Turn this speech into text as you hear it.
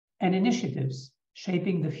and initiatives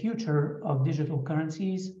shaping the future of digital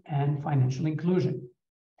currencies and financial inclusion.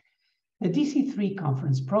 The DC3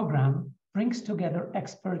 conference program brings together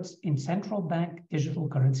experts in central bank digital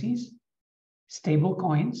currencies, stable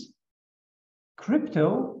coins,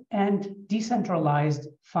 crypto, and decentralized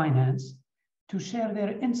finance to share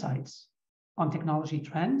their insights on technology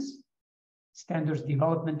trends, standards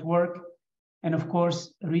development work, and of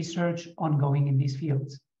course, research ongoing in these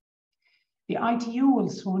fields. The ITU will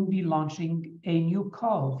soon be launching a new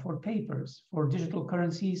call for papers for digital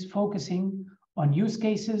currencies focusing on use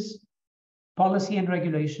cases, policy and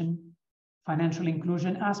regulation, financial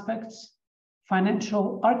inclusion aspects,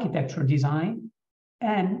 financial architecture design,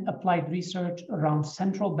 and applied research around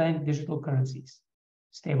central bank digital currencies,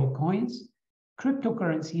 stable coins,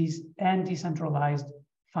 cryptocurrencies, and decentralized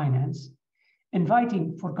finance,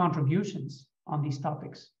 inviting for contributions on these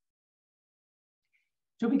topics.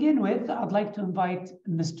 To begin with, I'd like to invite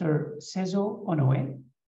Mr. Seizo Onoe,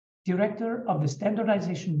 Director of the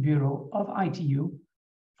Standardization Bureau of ITU,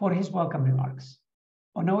 for his welcome remarks.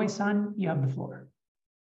 Onoe-san, you have the floor.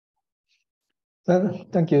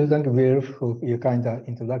 Thank you, Will, for your kind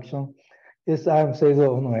introduction. Yes, I'm Seizo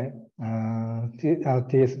Onoe,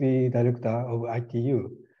 TSB Director of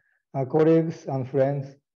ITU. Colleagues and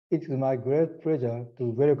friends, it is my great pleasure to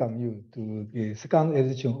welcome you to the second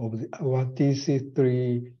edition of our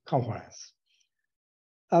DC3 conference.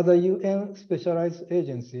 As a UN specialized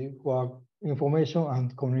agency for information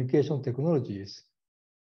and communication technologies,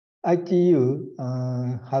 ITU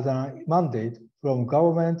has a mandate from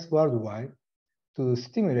governments worldwide to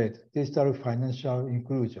stimulate digital financial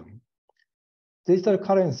inclusion. Digital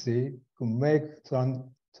currency can make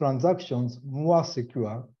transactions more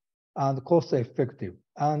secure and cost-effective,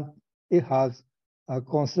 and it has a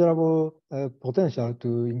considerable potential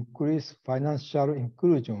to increase financial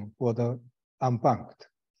inclusion for the unbanked.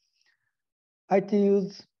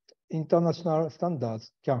 ITU's international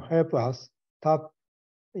standards can help us tap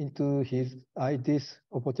into this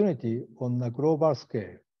opportunity on a global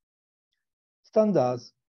scale.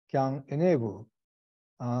 Standards can enable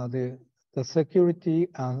the security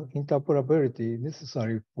and interoperability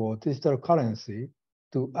necessary for digital currency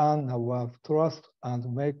to earn our trust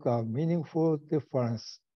and make a meaningful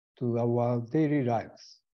difference to our daily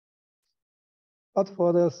lives. But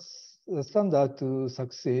for the standard to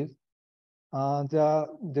succeed, their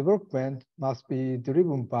development must be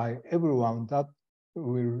driven by everyone that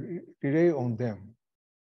will rely on them.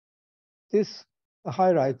 This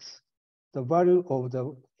highlights the value of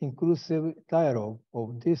the inclusive dialogue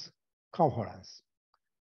of this conference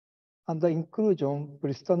and the inclusion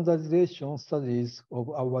pre-standardization studies of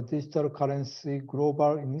our digital currency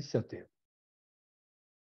global initiative.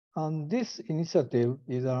 And this initiative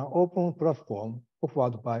is an open platform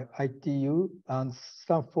offered by ITU and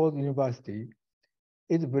Stanford University.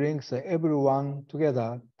 It brings everyone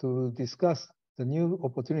together to discuss the new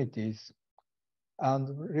opportunities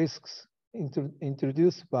and risks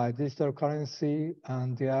introduced by digital currency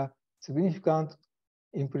and their significant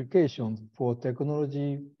implications for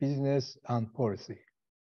technology, business, and policy.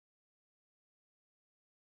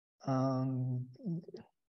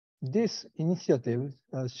 This initiative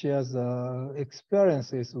shares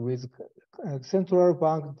experiences with central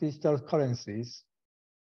bank digital currencies,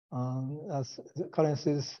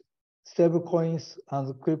 stablecoins,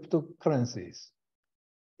 and cryptocurrencies.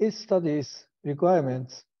 It studies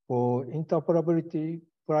requirements for interoperability,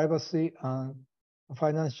 privacy, and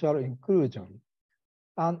financial inclusion,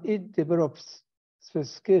 and it develops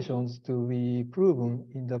specifications to be proven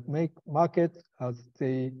in the market as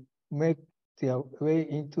they make their way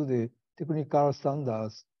into the technical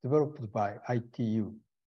standards developed by ITU.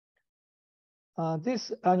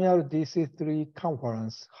 This annual DC3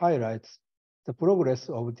 conference highlights the progress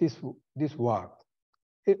of this work.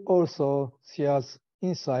 It also shares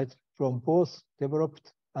insights from both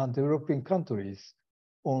developed and developing countries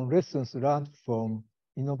on lessons learned from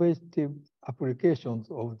innovative applications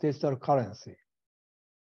of digital currency.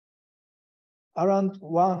 Around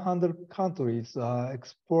 100 countries are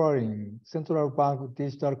exploring central bank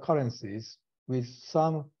digital currencies, with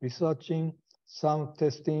some researching, some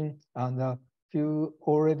testing, and a few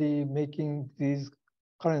already making these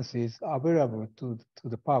currencies available to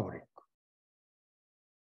the public.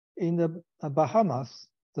 In the Bahamas,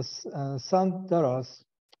 the $1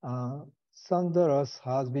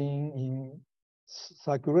 has been in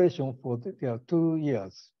circulation for 2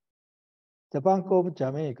 years. The Bank of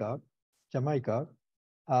Jamaica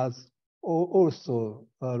has also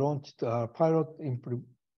launched a pilot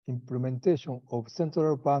implementation of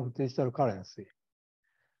central bank digital currency.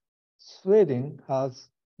 Sweden has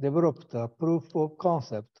developed a proof of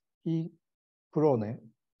concept Krone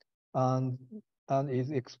and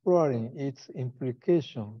is exploring its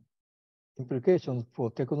implications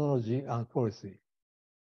for technology and policy.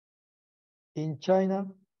 In China,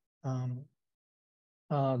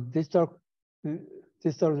 digital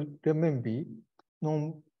renminbi,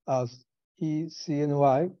 known as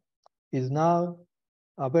ECNY, is now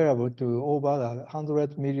available to over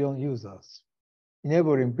 100 million users,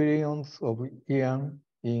 enabling billions of yen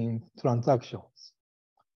in transactions.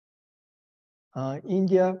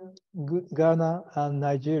 India, Ghana, and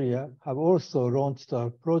Nigeria have also launched a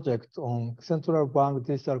project on central bank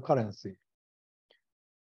digital currency.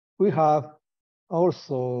 We have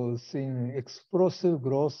also seen explosive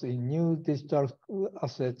growth in new digital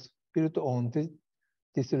assets built on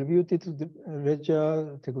distributed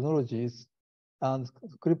ledger technologies and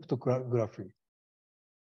cryptography.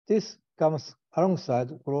 This comes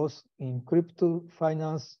alongside growth in crypto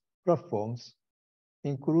finance platforms,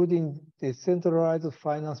 including decentralized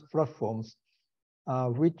finance platforms,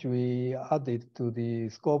 which we added to the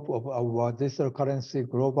scope of our digital currency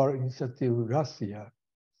global initiative last year.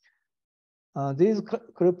 These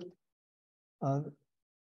crypto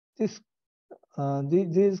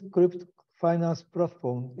finance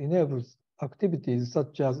platforms enables activities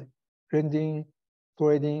such as lending,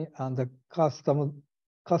 trading, and the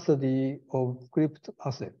custody of crypto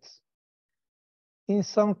assets. In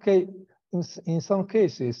some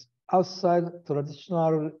cases, outside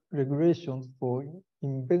traditional regulations for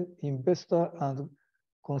investor and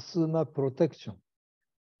consumer protection,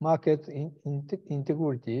 market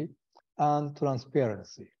integrity, and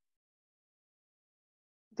transparency.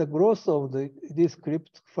 The growth of this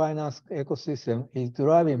crypto finance ecosystem is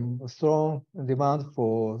driving strong demand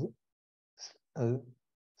for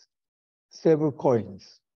stable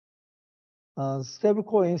coins. Stable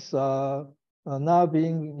coins are now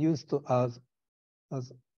being used as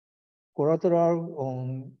collateral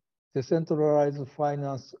on decentralized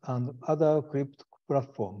finance and other crypto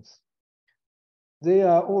platforms. They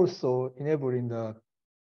are also enabling the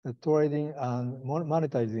trading and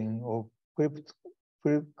monetizing of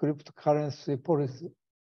cryptocurrency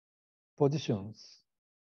positions.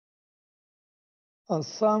 And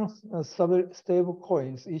some stable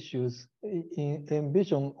coins issues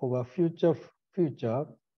envision of a future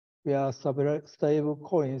where stable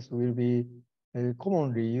coins will be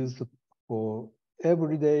commonly used for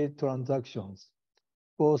everyday transactions,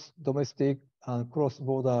 both domestic and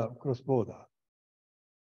cross-border.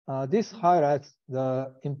 This highlights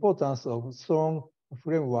the importance of strong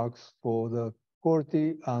frameworks for the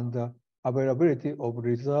quality and availability of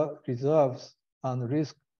reserves and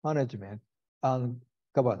risk management and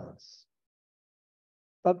governance.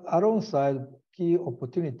 But alongside key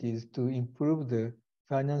opportunities to improve the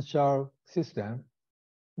financial system,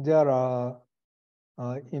 there are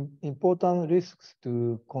important risks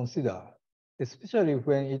to consider, especially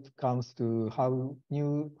when it comes to how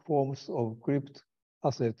new forms of crypto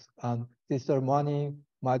assets and digital money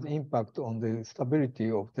might impact on the stability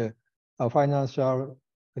of the financial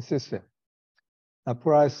system,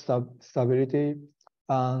 price stability,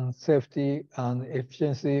 and safety and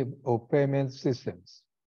efficiency of payment systems.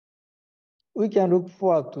 We can look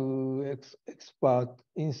forward to expert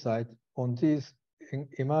insight on these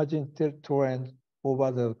emerging trends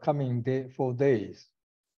over the coming 4 days.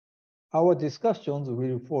 Our discussions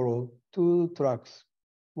will follow 2 tracks,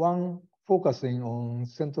 one focusing on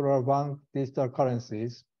central bank digital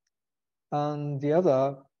currencies, and the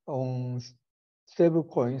other on stable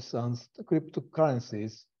coins and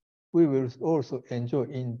cryptocurrencies. We will also enjoy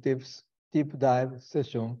deep dive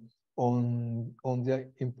session on their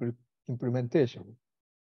implementation.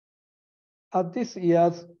 At this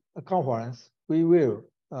year's conference, we will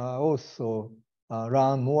also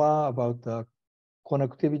learn more about the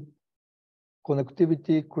connectivity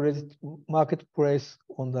credit marketplace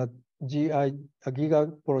on the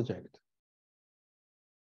GIGA project,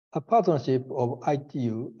 a partnership of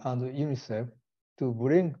ITU and UNICEF to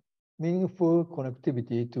bring meaningful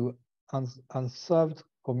connectivity to unserved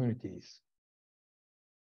communities.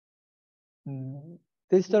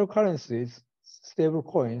 Digital currencies, stable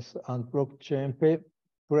coins, and blockchain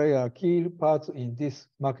play a key part in this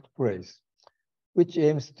marketplace, which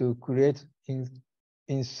aims to create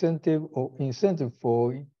incentive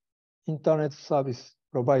for internet service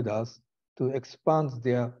providers to expand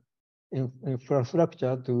their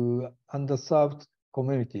infrastructure to underserved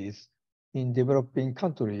communities in developing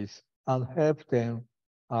countries and help them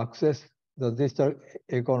access the digital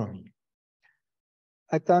economy.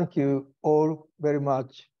 I thank you all very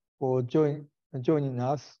much for joining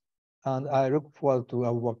us, and I look forward to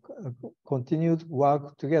our continued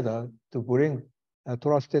work together to bring a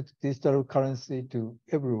trusted digital currency to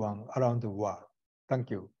everyone around the world.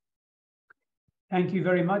 Thank you. Thank you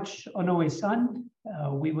very much, Onoe-san.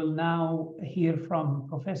 We will now hear from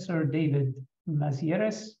Professor David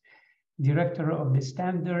Mazieres, Director of the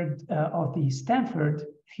Stanford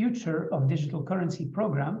Future of Digital Currency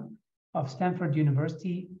Program of Stanford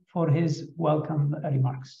University, for his welcome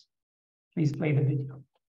remarks. Please play the video.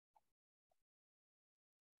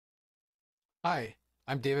 Hi,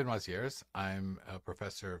 I'm David Mazieres. I'm a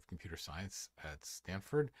professor of computer science at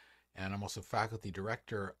Stanford, and I'm also faculty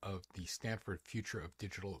director of the Stanford Future of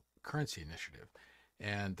Digital Currency Initiative.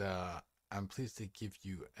 And I'm pleased to give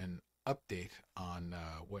you an update on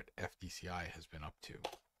what FDCI has been up to.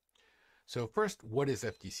 So first, what is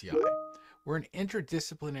FDCI? We're an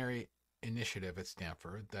interdisciplinary initiative at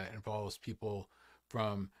Stanford that involves people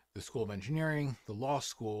from the School of Engineering, the law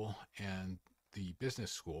school, and the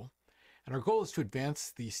business school. And our goal is to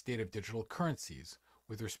advance the state of digital currencies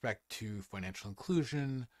with respect to financial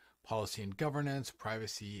inclusion, policy and governance,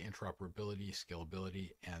 privacy, interoperability,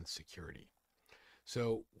 scalability, and security.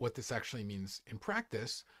 So what this actually means in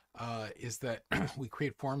practice is that we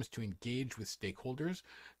create forums to engage with stakeholders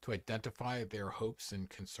to identify their hopes and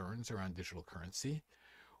concerns around digital currency.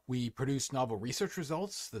 We produce novel research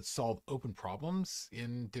results that solve open problems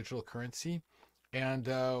in digital currency. And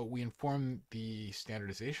we inform the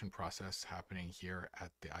standardization process happening here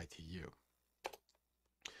at the ITU.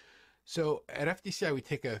 So at FDCI, we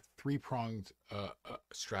take a three-pronged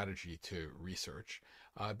strategy to research.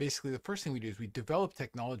 Basically, the first thing we do is we develop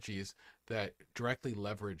technologies that directly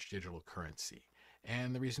leverage digital currency.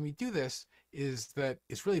 And the reason we do this is that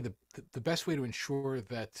it's really the best way to ensure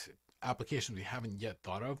that applications we haven't yet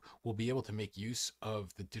thought of will be able to make use of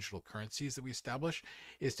the digital currencies that we establish,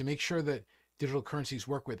 is to make sure that digital currencies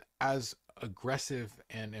work with as aggressive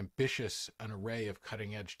and ambitious an array of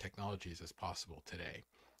cutting-edge technologies as possible today.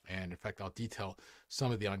 And in fact, I'll detail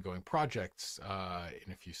some of the ongoing projects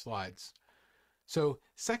in a few slides. So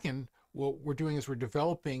second, what we're doing is we're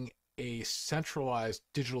developing a centralized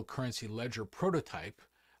digital currency ledger prototype,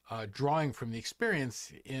 drawing from the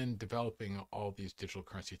experience in developing all these digital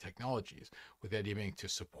currency technologies, with the idea being to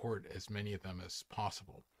support as many of them as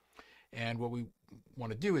possible. And what we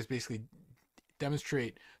want to do is basically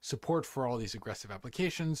demonstrate support for all these aggressive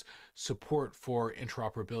applications, support for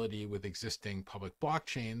interoperability with existing public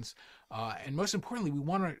blockchains, and most importantly, we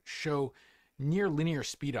want to show near linear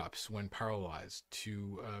speedups when parallelized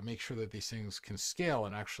to make sure that these things can scale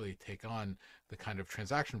and actually take on the kind of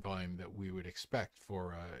transaction volume that we would expect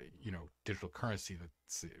for digital currency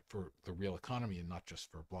that's for the real economy and not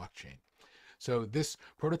just for blockchain. So this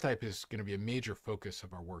prototype is going to be a major focus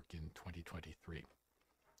of our work in 2023.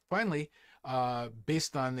 Finally,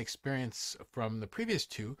 based on the experience from the previous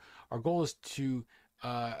two, our goal is to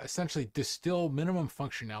essentially distill minimum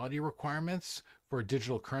functionality requirements for a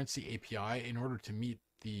digital currency API in order to meet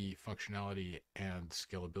the functionality and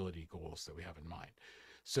scalability goals that we have in mind.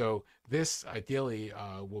 So this ideally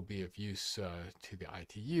will be of use to the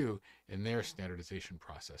ITU in their standardization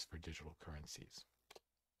process for digital currencies.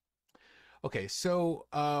 Okay, so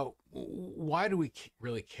why do we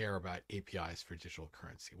really care about APIs for digital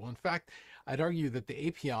currency? Well, in fact, I'd argue that the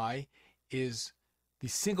API is the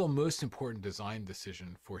single most important design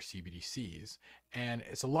decision for CBDCs, and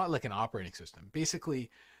it's a lot like an operating system. Basically,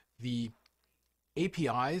 the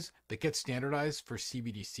APIs that get standardized for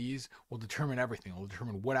CBDCs will determine everything. Will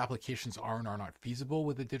determine what applications are and are not feasible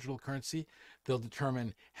with a digital currency. They'll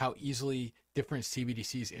determine how easily different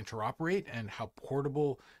CBDCs interoperate and how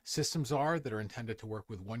portable systems are that are intended to work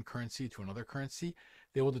with one currency to another currency.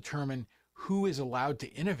 They will determine who is allowed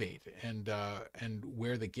to innovate and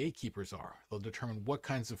where the gatekeepers are. They'll determine what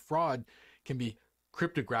kinds of fraud can be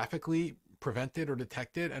cryptographically prevented or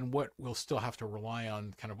detected, and what we'll still have to rely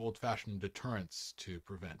on kind of old-fashioned deterrents to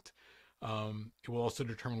prevent. It will also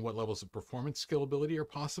determine what levels of performance scalability are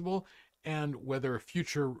possible and whether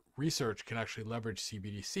future research can actually leverage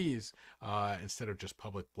CBDCs instead of just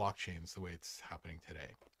public blockchains the way it's happening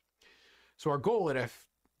today. So our goal at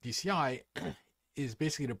FDCI is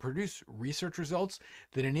basically to produce research results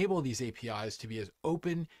that enable these APIs to be as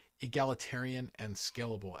open, egalitarian, and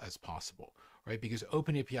scalable as possible. Right? Because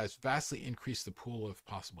open APIs vastly increase the pool of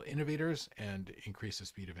possible innovators and increase the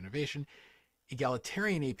speed of innovation.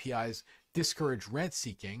 Egalitarian APIs discourage rent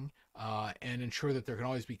seeking and ensure that there can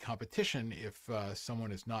always be competition if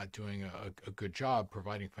someone is not doing a good job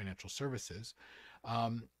providing financial services.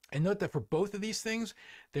 And note that for both of these things,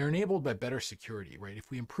 they're enabled by better security, right?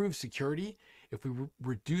 If we improve security, if we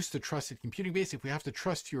reduce the trusted computing base, if we have to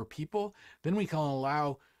trust fewer people, then we can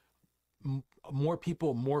allow more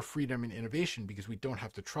people, more freedom and innovation, because we don't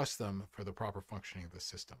have to trust them for the proper functioning of the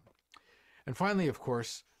system. And finally, of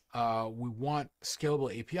course, we want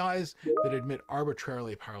scalable APIs that admit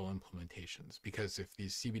arbitrarily parallel implementations, because if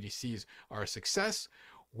these CBDCs are a success,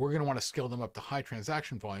 we're going to want to scale them up to high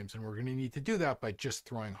transaction volumes, and we're going to need to do that by just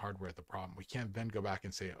throwing hardware at the problem. We can't then go back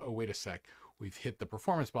and say, oh, wait a sec, we've hit the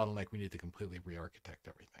performance bottleneck, we need to completely re-architect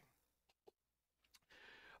everything.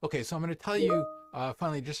 Okay, so I'm going to tell you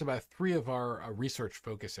finally just about 3 of our research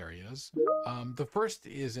focus areas. The first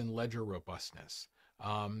is in ledger robustness.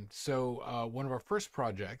 One of our first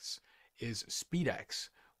projects is SpeedX,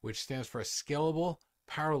 which stands for a scalable,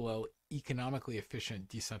 parallel, economically efficient,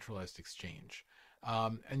 decentralized exchange.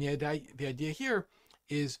 And the idea here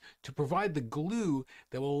is to provide the glue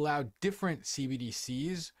that will allow different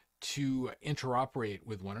CBDCs to interoperate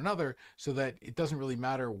with one another, so that it doesn't really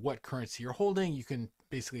matter what currency you're holding. You can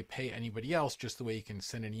basically pay anybody else just the way you can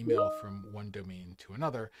send an email from one domain to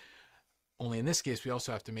another. Only in this case, we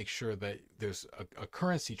also have to make sure that there's a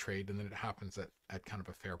currency trade, and that it happens at kind of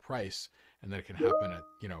a fair price, and that it can happen at,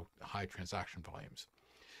 you know, high transaction volumes.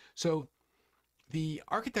 So the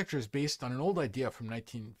architecture is based on an old idea from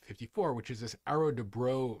 1954, which is this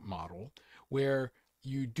Arrow-Debreu model, where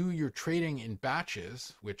you do your trading in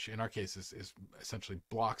batches, which in our case is essentially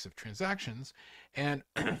blocks of transactions. And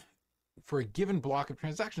for a given block of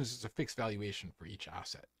transactions, it's a fixed valuation for each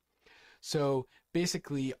asset. So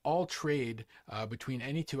basically, all trade between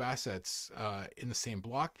any 2 assets in the same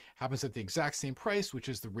block happens at the exact same price, which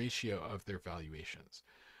is the ratio of their valuations.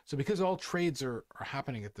 So because all trades are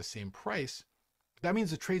happening at the same price, that means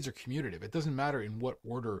the trades are commutative. It doesn't matter in what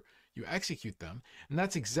order you execute them. And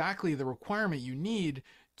that's exactly the requirement you need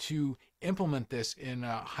to implement this in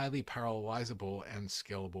a highly parallelizable and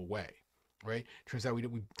scalable way, right? Turns out we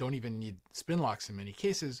don't even need spin locks in many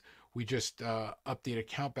cases. We just update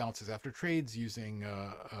account balances after trades using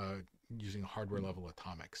hardware level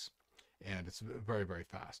atomics. And it's very, very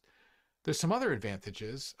fast. There's some other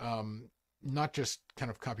advantages, not just kind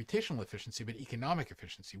of computational efficiency, but economic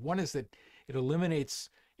efficiency. One is that it eliminates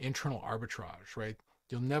internal arbitrage, right?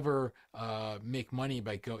 You'll never make money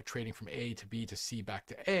by trading from A to B to C back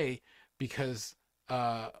to A, because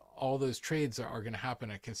all those trades are going to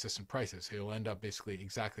happen at consistent prices. So you'll end up basically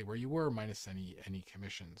exactly where you were, minus any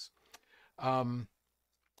commissions.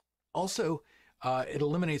 Also, it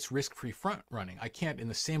eliminates risk-free front running. I can't, in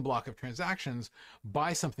the same block of transactions,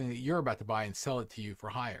 buy something that you're about to buy and sell it to you for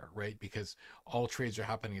higher, right? Because all trades are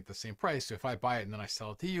happening at the same price. So if I buy it and then I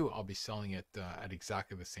sell it to you, I'll be selling it at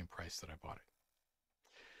exactly the same price that I bought it.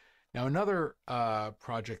 Now, another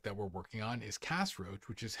project that we're working on is Castroach,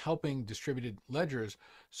 which is helping distributed ledgers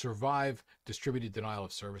survive distributed denial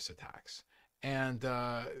of service attacks. And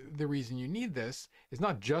the reason you need this is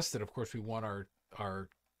not just that, of course, we want our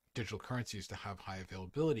digital currencies to have high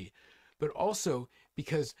availability, but also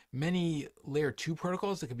because many layer 2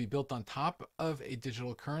 protocols that can be built on top of a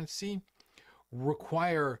digital currency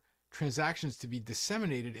require transactions to be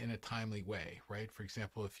disseminated in a timely way, right? For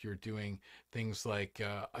example, if you're doing things like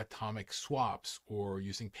atomic swaps or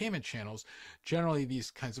using payment channels, generally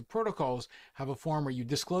these kinds of protocols have a form where you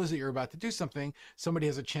disclose that you're about to do something, somebody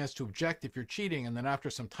has a chance to object if you're cheating, and then after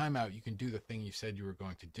some timeout, you can do the thing you said you were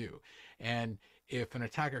going to do. And if an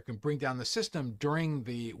attacker can bring down the system during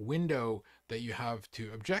the window that you have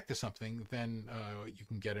to object to something, then you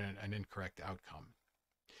can get an incorrect outcome.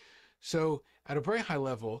 So at a very high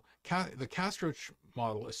level, the Castroach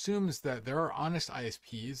model assumes that there are honest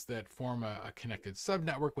ISPs that form a connected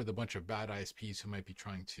subnetwork with a bunch of bad ISPs who might be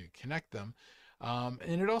trying to connect them.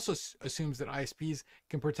 And it also assumes that ISPs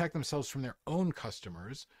can protect themselves from their own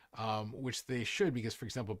customers, which they should, because, for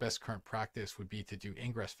example, best current practice would be to do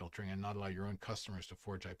ingress filtering and not allow your own customers to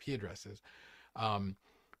forge IP addresses.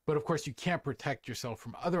 But of course, you can't protect yourself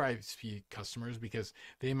from other ISP customers because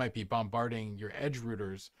they might be bombarding your edge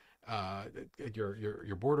routers,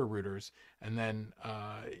 your border routers, and then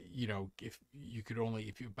you know, if you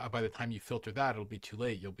by the time you filter that, it'll be too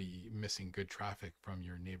late. You'll be missing good traffic from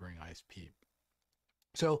your neighboring ISP.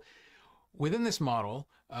 So within this model,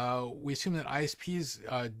 we assume that ISPs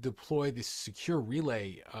deploy this secure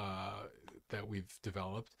relay that we've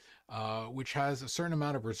developed, which has a certain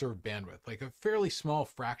amount of reserved bandwidth, like a fairly small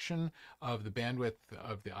fraction of the bandwidth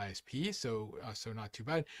of the ISP, so not too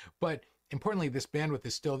bad. But importantly, this bandwidth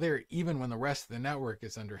is still there even when the rest of the network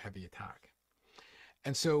is under heavy attack.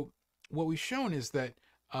 And so what we've shown is that,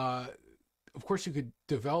 of course, you could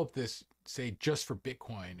develop this, say, just for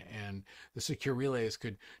Bitcoin, and the secure relays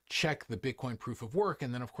could check the Bitcoin proof of work,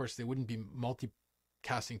 and then, of course, they wouldn't be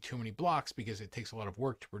multicasting too many blocks because it takes a lot of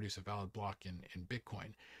work to produce a valid block in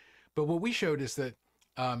Bitcoin. But what we showed is that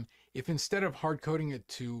If instead of hard coding it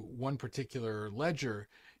to one particular ledger,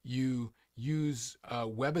 you use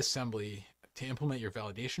WebAssembly to implement your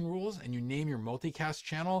validation rules, and you name your multicast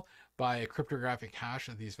channel by a cryptographic hash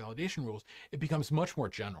of these validation rules, it becomes much more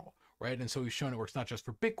general, right? And so we've shown it works not just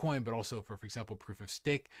for Bitcoin, but also for example, proof of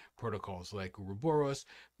stake protocols like Ouroboros,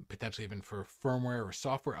 potentially even for firmware or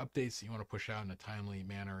software updates that you want to push out in a timely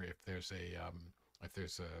manner if there's a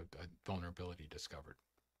vulnerability discovered.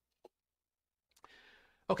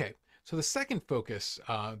 Okay, so the second focus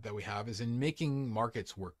that we have is in making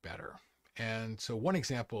markets work better. And so one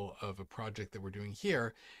example of a project that we're doing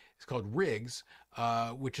here is called RIGS,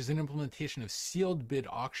 which is an implementation of sealed bid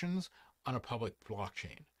auctions on a public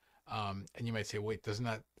blockchain. And you might say, wait, doesn't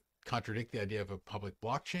that contradict the idea of a public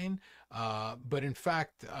blockchain? But in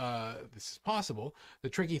fact, this is possible. The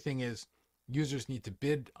tricky thing is users need to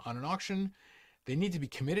bid on an auction. They need to be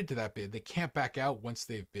committed to that bid. They can't back out once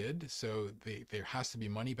they've bid. So there has to be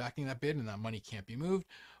money backing that bid, and that money can't be moved.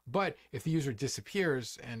 But if the user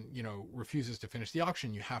disappears and refuses to finish the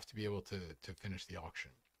auction, you have to be able to finish the auction.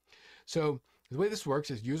 So the way this works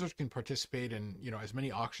is users can participate in as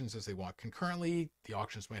many auctions as they want concurrently. The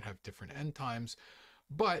auctions might have different end times,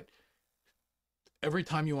 but every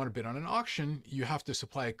time you want to bid on an auction, you have to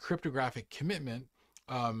supply a cryptographic commitment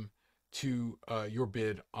to your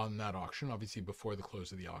bid on that auction, obviously before the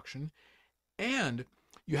close of the auction. And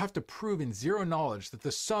you have to prove in zero knowledge that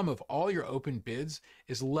the sum of all your open bids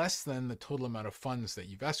is less than the total amount of funds that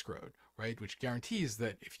you've escrowed, right? Which guarantees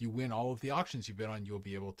that if you win all of the auctions you bid on, you'll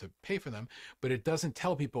be able to pay for them. But it doesn't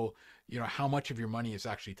tell people, how much of your money is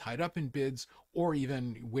actually tied up in bids, or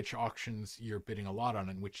even which auctions you're bidding a lot on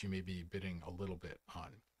and which you may be bidding a little bit on.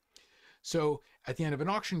 So at the end of an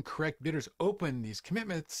auction, correct bidders open these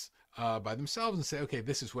commitments by themselves and say, okay,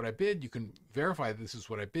 this is what I bid. You can verify this is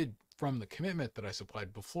what I bid from the commitment that I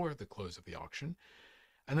supplied before the close of the auction.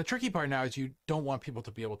 And the tricky part now is you don't want people to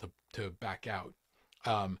be able to back out.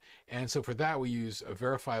 And so for that, we use a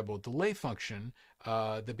verifiable delay function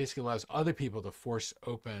that basically allows other people to force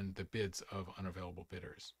open the bids of unavailable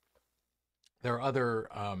bidders. There are other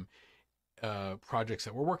projects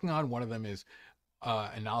that we're working on. One of them is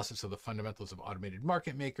analysis of the fundamentals of automated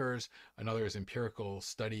market makers. Another is empirical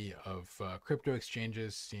study of crypto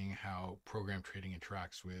exchanges, seeing how program trading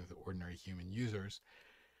interacts with ordinary human users.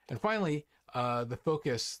 And finally, the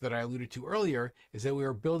focus that I alluded to earlier is that we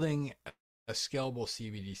are building a scalable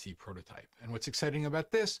CBDC prototype. And what's exciting about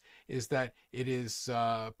this is that it is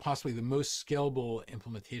possibly the most scalable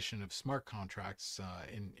implementation of smart contracts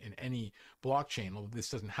in any blockchain. Although this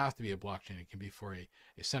doesn't have to be a blockchain, it can be for a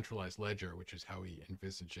centralized ledger, which is how we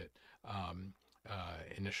envisage it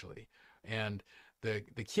initially. And the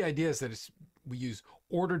key idea is that we use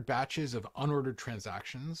ordered batches of unordered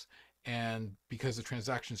transactions. And because the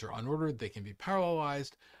transactions are unordered, they can be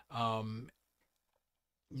parallelized.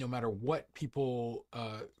 No matter what people,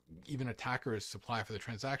 even attackers, supply for the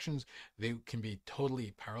transactions, they can be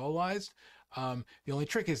totally parallelized. The only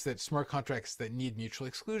trick is that smart contracts that need mutual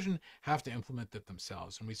exclusion have to implement it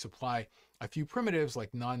themselves. And we supply a few primitives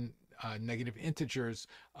like non-negative integers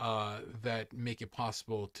that make it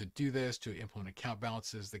possible to do this, to implement account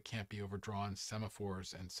balances that can't be overdrawn,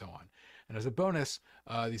 semaphores, and so on. And as a bonus,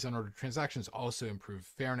 these unordered transactions also improve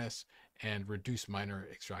fairness and reduce minor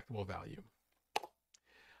extractable value.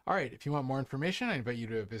 All right, if you want more information, I invite you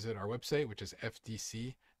to visit our website, which is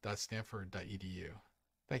fdc.stanford.edu.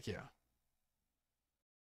 Thank you.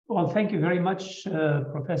 Well, thank you very much,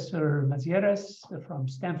 Professor Mazieres from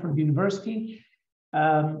Stanford University.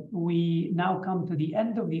 We now come to the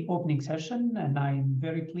end of the opening session, and I'm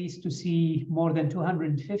very pleased to see more than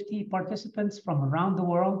 250 participants from around the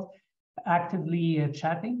world actively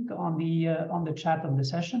chatting on the chat of the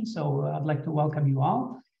session. So I'd like to welcome you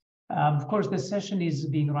all. Of course, this session is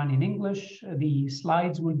being run in English. The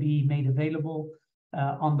slides will be made available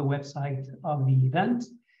on the website of the event.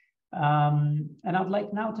 And I'd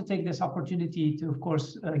like now to take this opportunity to, of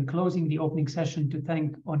course, in closing the opening session, to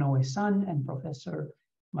thank Onoe-san and Professor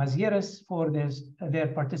Mazieres for their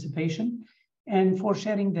participation and for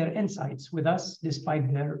sharing their insights with us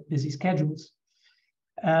despite their busy schedules.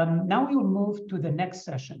 Now we will move to the next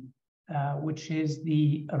session, which is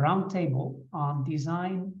the roundtable on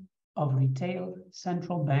design of retail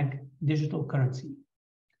central bank digital currency,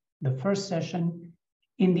 the first session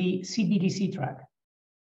in the CBDC track.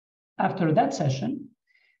 After that session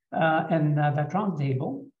and that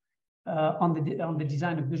roundtable on the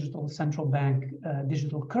design of digital central bank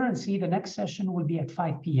digital currency, the next session will be at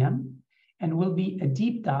 5 p.m. and will be a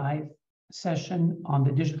deep dive session on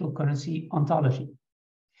the digital currency ontology.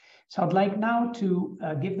 So I'd like now to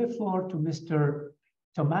give the floor to Mr.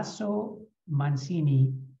 Tommaso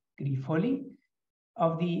Mancini-Griffoli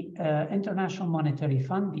of the International Monetary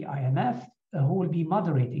Fund, the IMF, who will be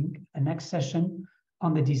moderating the next session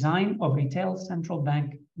on the design of retail central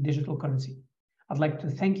bank digital currency. I'd like to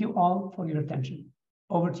thank you all for your attention.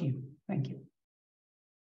 Over to you. Thank you.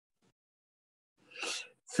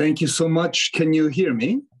 Thank you so much. Can you hear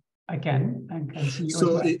me? I can see you.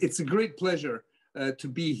 So as well. It's a great pleasure to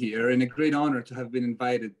be here and a great honor to have been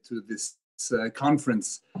invited to this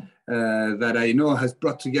conference that I know has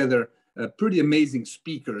brought together pretty amazing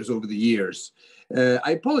speakers over the years.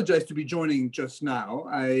 I apologize to be joining just now.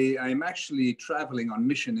 I'm actually traveling on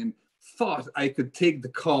mission and thought I could take the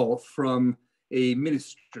call from a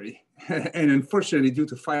ministry. And unfortunately, due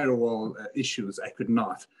to firewall issues, I could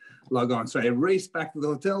not log on. So I raced back to the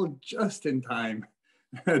hotel just in time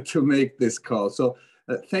to make this call. So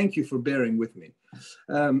thank you for bearing with me.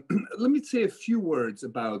 Let me say a few words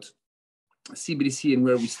about CBDC and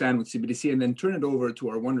where we stand with CBDC, and then turn it over to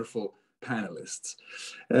our wonderful panelists.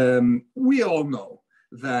 We all know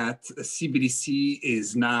that CBDC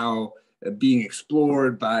is now being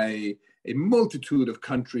explored by a multitude of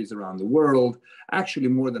countries around the world, actually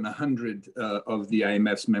more than 100 of the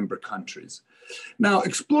IMF's member countries. Now,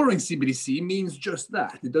 exploring CBDC means just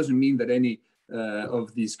that. It doesn't mean that any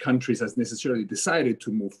of these countries has necessarily decided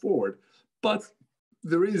to move forward, but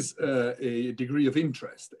there is a degree of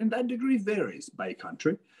interest, and that degree varies by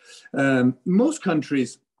country. Most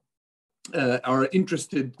countries are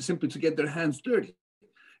interested simply to get their hands dirty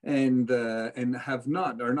and are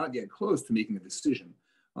not yet close to making a decision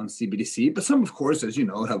on CBDC, but some, of course, as you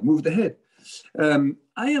know, have moved ahead.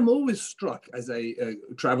 I am always struck as I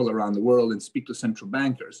travel around the world and speak to central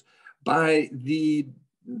bankers by the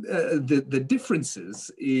differences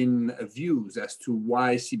in views as to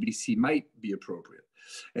why CBDC might be appropriate.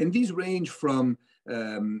 And these range from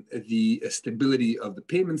the stability of the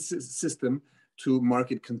payment system to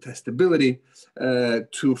market contestability,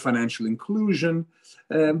 to financial inclusion.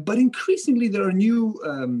 But increasingly, there are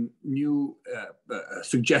new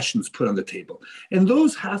suggestions put on the table. And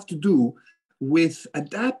those have to do with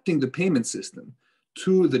adapting the payment system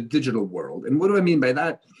to the digital world. And what do I mean by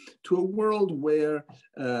that? To a world where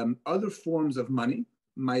other forms of money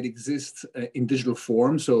might exist in digital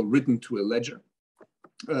form, so written to a ledger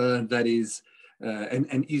that is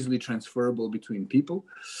and easily transferable between people,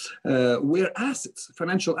 where assets,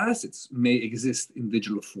 financial assets, may exist in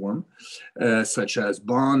digital form, such as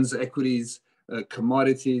bonds, equities,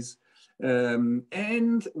 commodities,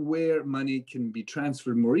 and where money can be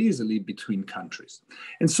transferred more easily between countries.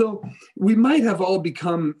 And so we might have all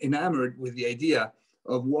become enamored with the idea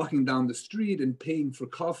of walking down the street and paying for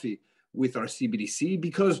coffee with our CBDC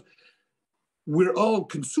because we're all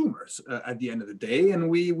consumers at the end of the day, and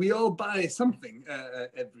we all buy something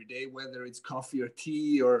every day, whether it's coffee or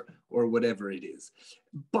tea or whatever it is.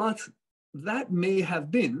 But that may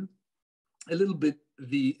have been a little bit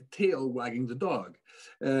the tail wagging the dog.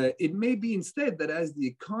 It may be instead that as the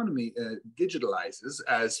economy digitalizes,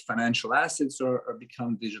 as financial assets are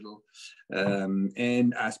become digital,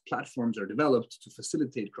 and as platforms are developed to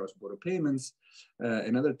facilitate cross-border payments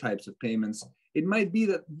and other types of payments, it might be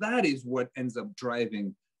that that is what ends up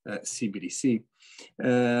driving CBDC.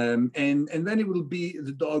 And then it will be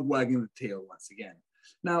the dog wagging the tail once again.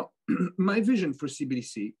 Now, my vision for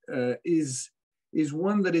CBDC is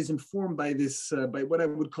one that is informed by this, by what I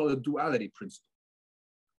would call a duality principle.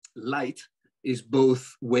 Light is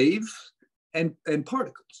both wave and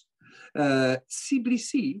particles.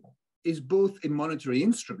 CBDC is both a monetary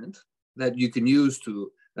instrument that you can use to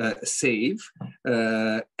save,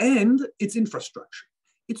 and its infrastructure.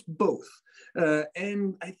 It's both.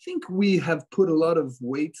 And I think we have put a lot of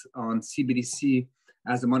weight on CBDC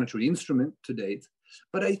as a monetary instrument to date,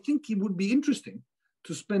 but I think it would be interesting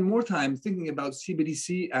to spend more time thinking about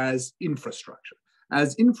CBDC as infrastructure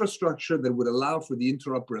that would allow for the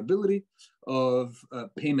interoperability of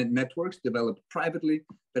payment networks developed privately,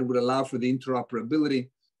 that would allow for the interoperability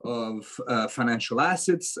of financial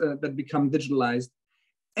assets that become digitalized,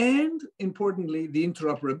 and importantly, the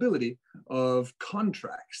interoperability of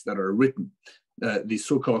contracts that are written, these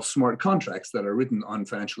so-called smart contracts that are written on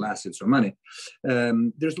financial assets or money.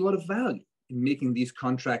 There's a lot of value in making these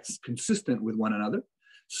contracts consistent with one another,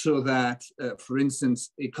 so that, for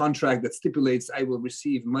instance, a contract that stipulates I will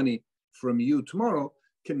receive money from you tomorrow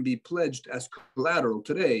can be pledged as collateral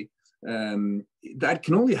today. That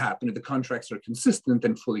can only happen if the contracts are consistent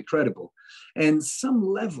and fully credible. And some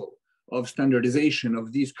level of standardization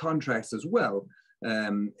of these contracts as well,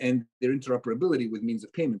 and their interoperability with means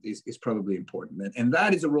of payment is probably important. And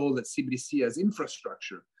that is a role that CBDC as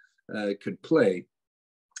infrastructure could play.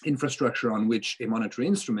 infrastructure on which a monetary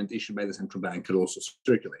instrument issued by the central bank could also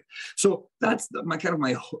circulate. So that's my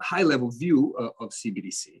high-level view of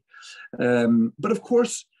CBDC. But of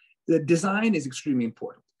course, the design is extremely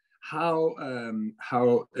important. How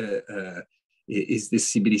is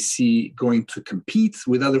this CBDC going to compete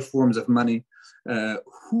with other forms of money?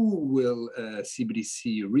 Who will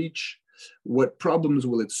CBDC reach? What problems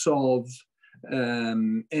will it solve?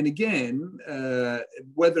 And again,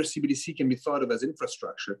 whether CBDC can be thought of as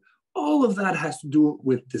infrastructure, all of that has to do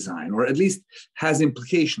with design, or at least has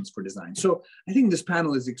implications for design. So I think this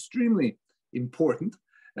panel is extremely important.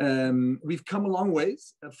 We've come a long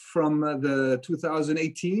ways from the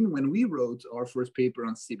 2018 when we wrote our first paper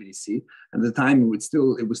on CBDC. At the time, it was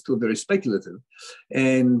still very speculative.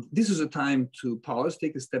 And this is a time to pause,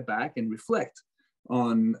 take a step back, and reflect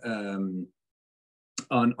on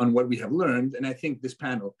what we have learned. And I think this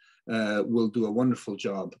panel will do a wonderful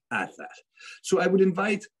job at that. So I would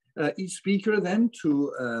invite each speaker then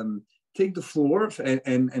to take the floor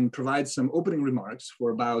and provide some opening remarks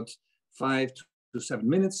for about 5 to 7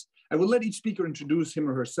 minutes. I will let each speaker introduce him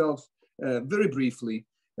or herself very briefly.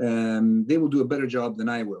 They will do a better job than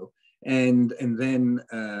I will. And then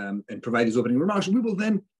provide his opening remarks. We will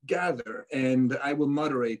then gather, and I will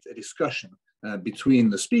moderate a discussion between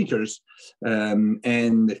the speakers,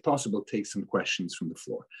 and if possible, take some questions from the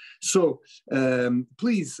floor. So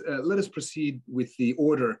please let us proceed with the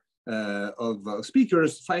order of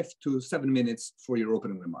speakers, 5 to 7 minutes for your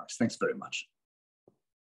opening remarks. Thanks very much.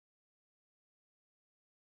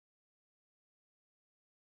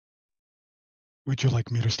 Would you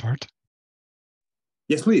like me to start?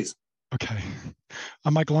 Yes, please. Okay.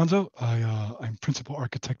 I'm Mike Alonso. I'm principal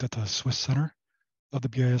architect at the Swiss Center of the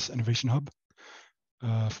BIS Innovation Hub.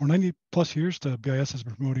 For 90 plus years, the BIS has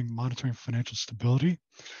been promoting monetary and financial stability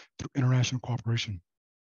through international cooperation.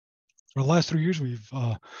 For the last 3 years, we've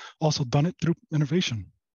also done it through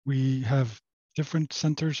innovation. We have different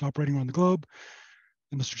centers operating around the globe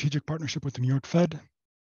in the strategic partnership with the New York Fed.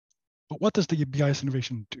 But what does the BIS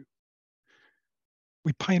innovation do?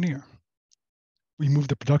 We pioneer. We move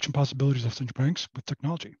the production possibilities of central banks with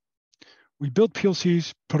technology. We build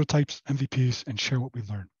POCs, prototypes, MVPs, and share what we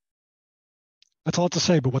learn. That's a lot to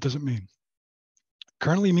say, but what does it mean?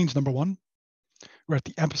 Currently it means, number one, we're at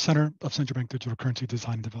the epicenter of central bank digital currency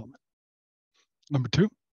design and development. Number two,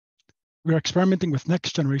 we are experimenting with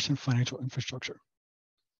next generation financial infrastructure.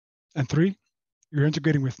 And three, we're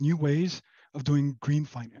integrating with new ways of doing green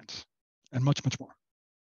finance and much, much more.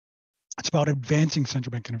 It's about advancing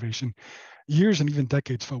central bank innovation years and even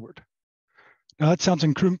decades forward. Now that sounds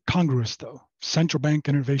incongruous though. Central bank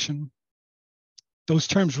innovation, those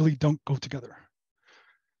terms really don't go together.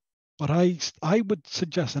 But I would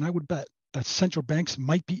suggest, and I would bet, that central banks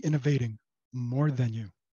might be innovating more than you.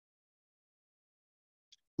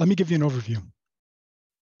 Let me give you an overview.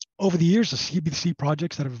 Over the years, the CBDC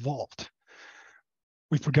projects that have evolved,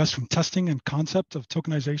 we've progressed from testing and concept of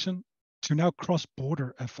tokenization to now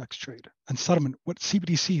cross-border FX trade and settlement with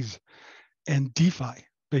CBDCs and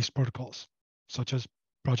DeFi-based protocols, such as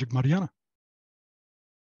Project Mariana.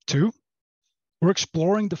 Two, we're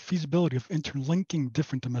exploring the feasibility of interlinking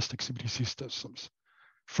different domestic CBDC systems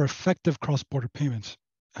for effective cross-border payments,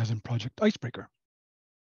 as in Project Icebreaker.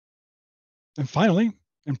 And finally,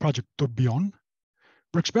 in Project Tourbillon,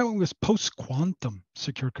 we're experimenting with post-quantum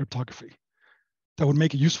secure cryptography that would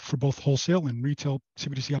make it useful for both wholesale and retail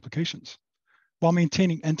CBDC applications while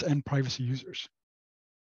maintaining end-to-end privacy users.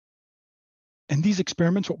 And these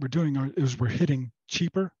experiments, what we're doing is we're hitting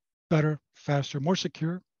cheaper, better, faster, more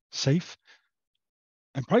secure, safe,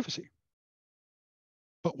 and privacy.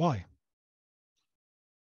 But why?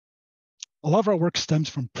 A lot of our work stems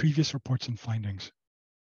from previous reports and findings.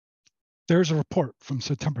 There's a report from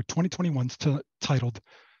September 2021 titled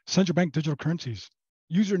Central Bank Digital Currencies,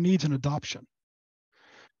 User Needs and Adoption.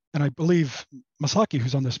 And I believe Masaki,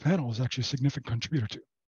 who's on this panel, is actually a significant contributor to.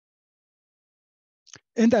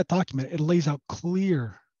 In that document, it lays out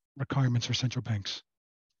clear requirements for central banks,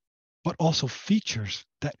 but also features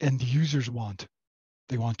that end users want.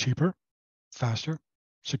 They want cheaper, faster,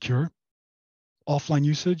 secure, offline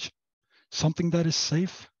usage, something that is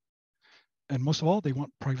safe, and most of all, they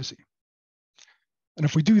want privacy. And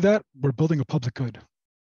if we do that, we're building a public good.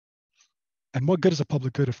 And what good is a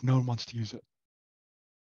public good if no one wants to use it?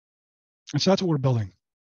 And so that's what we're building.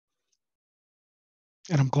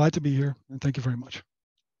 And I'm glad to be here, and thank you very much.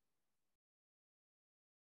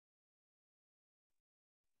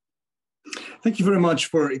 Thank you very much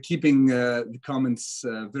for keeping the comments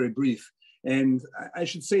very brief. And I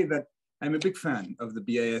should say that I'm a big fan of the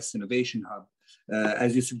BIS Innovation Hub.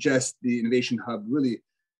 As you suggest, the Innovation Hub really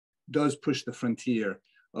does push the frontier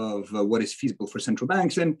of what is feasible for central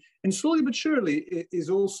banks, and slowly but surely it is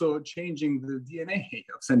also changing the DNA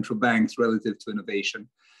of central banks relative to innovation,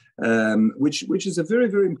 which is a very,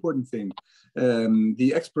 very important thing.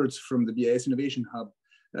 The experts from the BIS Innovation Hub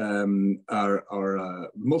are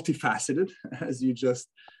multifaceted, as you just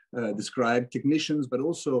described, technicians, but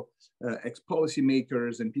also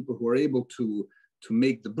ex-policymakers and people who are able to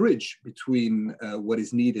make the bridge between what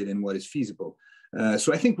is needed and what is feasible.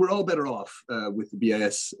 So I think we're all better off with the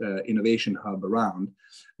BIS Innovation Hub around,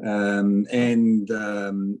 and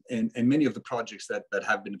many of the projects that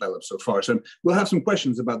have been developed so far. So we'll have some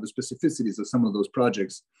questions about the specificities of some of those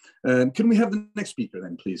projects. Can we have the next speaker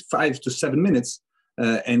then, please? 5 to 7 minutes,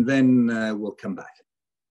 and then we'll come back.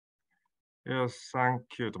 Yes, thank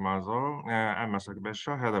you, Tommaso. I'm Masaki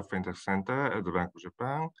Bessho, head of Fintech Center at the Bank of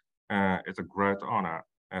Japan. It's a great honor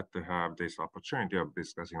to have this opportunity of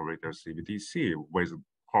discussing retail CBDC with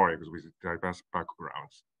colleagues with diverse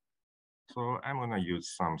backgrounds. So I'm going to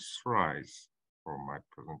use some slides for my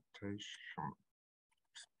presentation.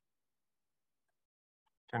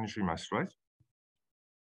 Can you see my slides?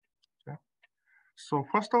 Okay. So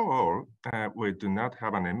first of all, we do not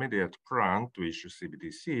have an immediate plan to issue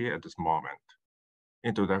CBDC at this moment.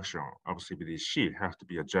 Introduction of CBDC has to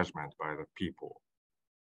be a judgment by the people.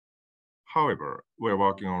 However, we're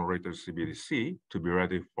working on retail CBDC to be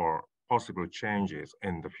ready for possible changes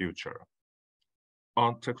in the future.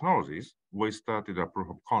 On technologies, we started a proof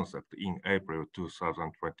of concept in April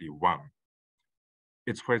 2021.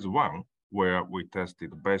 It's phase 1, where we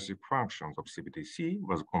tested basic functions of CBDC,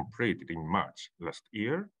 was completed in March last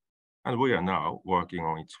year, and we are now working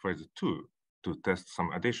on its phase 2 to test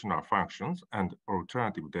some additional functions and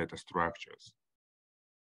alternative data structures.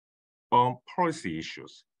 On policy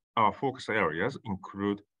issues, our focus areas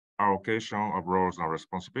include allocation of roles and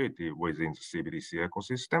responsibility within the CBDC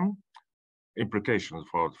ecosystem, implications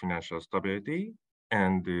for financial stability,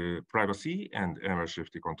 and privacy and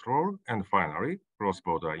emergency control, and finally,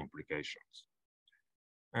 cross-border implications.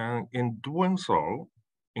 And in doing so,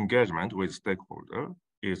 engagement with stakeholders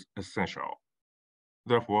is essential.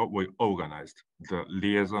 Therefore, we organized the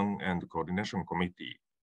Liaison and Coordination Committee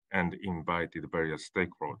and invited various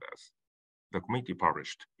stakeholders. The committee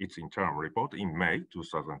published its interim report in May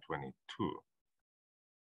 2022.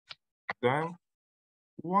 Then,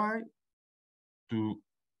 why do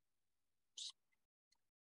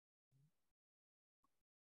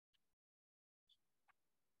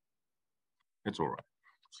it's all right.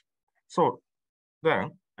 So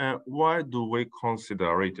then, why do we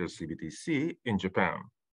consider retail CBDC in Japan?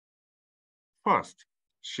 First,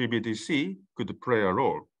 CBDC could play a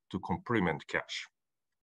role to complement cash.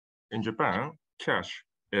 In Japan, cash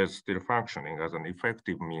is still functioning as an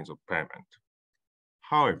effective means of payment.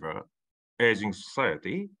 However, aging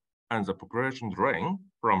society and the population drain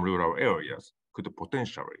from rural areas could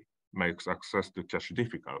potentially make access to cash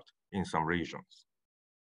difficult in some regions.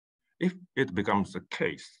 If it becomes the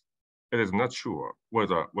case, it is not sure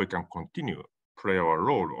whether we can continue to play our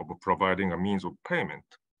role of providing a means of payment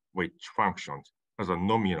which functions as a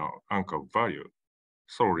nominal anchor value,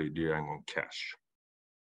 solely relying on cash.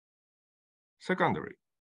 Secondly,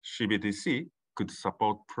 CBDC could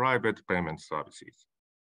support private payment services.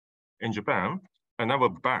 In Japan, a number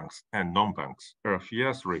of banks and non-banks are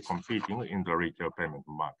fiercely competing in the retail payment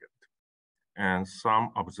market, and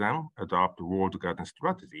some of them adopt a walled garden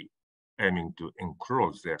strategy aiming to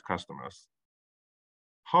enclose their customers.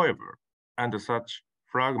 However, under such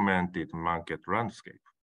fragmented market landscape,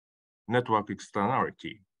 network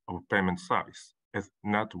externality of payment service is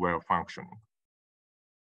not well functioning.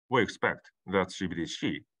 We expect that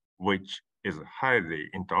CBDC, which is highly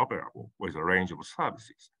interoperable with a range of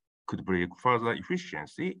services, could bring further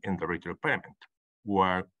efficiency in the retail payment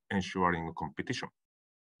while ensuring competition.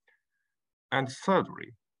 And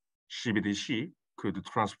thirdly, CBDC could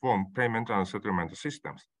transform payment and settlement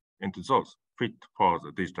systems into those fit for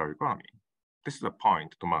the digital economy. This is a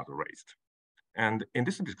point Tommaso raised. And in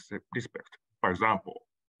this respect, for example,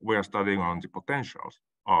 we are studying on the potentials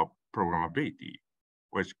of programmability,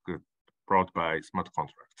 which could be brought by smart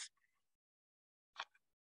contracts.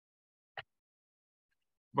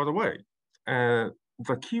 By the way,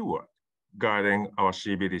 the keyword guiding our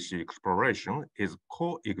CBDC exploration is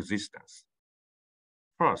coexistence.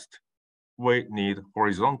 First, we need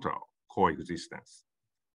horizontal coexistence.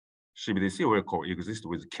 CBDC will coexist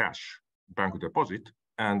with cash, bank deposit,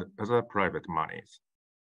 and other private monies.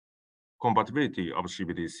 Compatibility of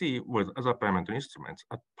CBDC with other payment instruments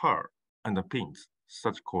at par underpins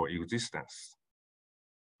such coexistence.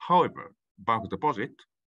 However, bank deposit,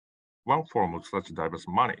 one form of such diverse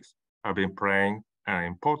monies, have been playing an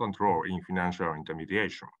important role in financial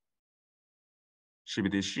intermediation.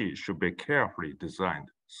 CBDC should be carefully designed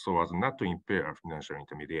so as not to impair financial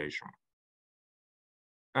intermediation.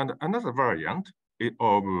 And another variant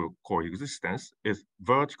of coexistence is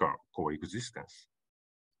vertical coexistence.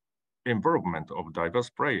 Involvement of diverse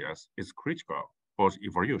players is critical for the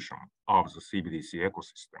evolution of the CBDC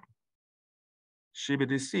ecosystem.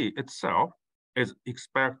 CBDC itself is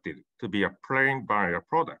expected to be a plain vanilla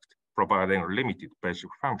product, providing limited basic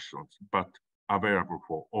functions, but available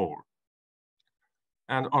for all.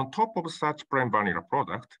 And on top of such plain vanilla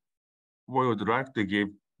product, we would like to give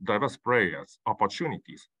diverse players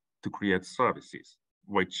opportunities to create services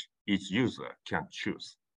which each user can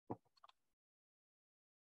choose.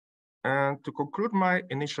 And to conclude my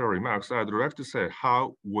initial remarks, I'd like to say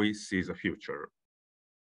how we see the future.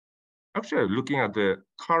 Actually, looking at the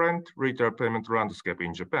current retail payment landscape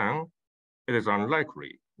in Japan, it is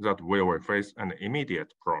unlikely that we will face an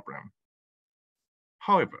immediate problem.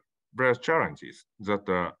 However, various challenges that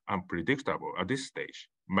are unpredictable at this stage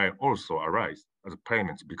may also arise as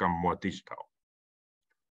payments become more digital.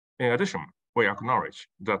 In addition, we acknowledge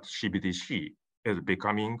that CBDC is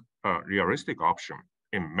becoming a realistic option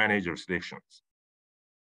in many jurisdictions.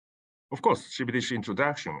 Of course, CBDC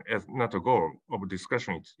introduction is not a goal of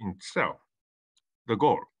discussion in itself. The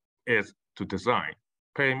goal is to design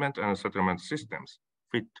payment and settlement systems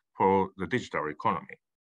fit for the digital economy.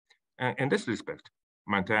 And in this respect,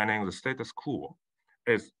 maintaining the status quo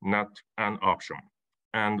is not an option.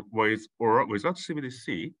 And with or without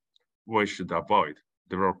CBDC, we should avoid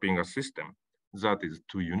developing a system that is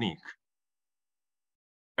too unique.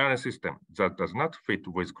 Any system that does not fit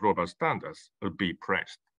with global standards will be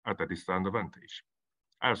placed at a disadvantage.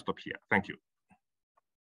 I'll stop here. Thank you.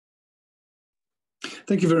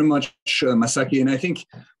 Thank you very much, Masaki. And I think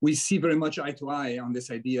we see very much eye to eye on this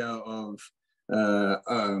idea of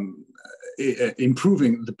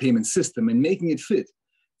improving the payment system and making it fit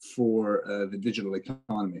for the digital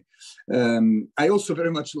economy. I also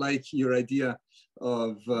very much like your idea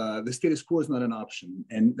of the status quo is not an option,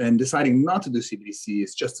 and deciding not to do CBDC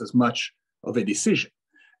is just as much of a decision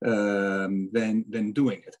than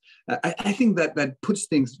doing it. I think that puts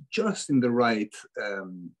things just in the right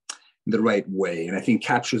way, and I think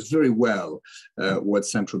captures very well what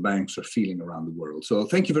central banks are feeling around the world. So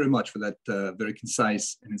thank you very much for that very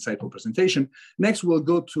concise and insightful presentation. Next, we'll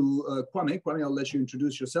go to Kwame. Kwame, I'll let you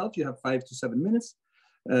introduce yourself. You have 5 to 7 minutes.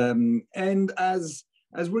 And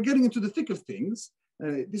as we're getting into the thick of things,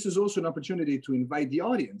 this is also an opportunity to invite the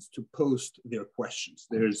audience to post their questions.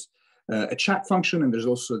 There's a chat function, and there's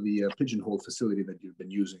also the pigeonhole facility that you've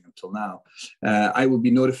been using until now. I will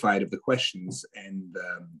be notified of the questions and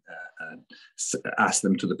ask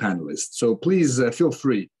them to the panelists. So please feel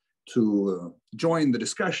free to join the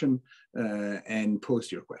discussion and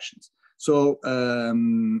post your questions. So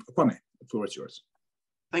Kwame, the floor is yours.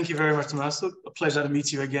 Thank you very much, Tommaso. A pleasure to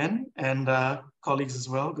meet you again, and colleagues as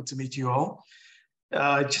well. Good to meet you all.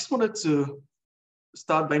 I just wanted to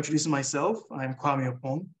start by introducing myself. I'm Kwame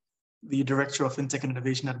Oppong, the Director of Fintech and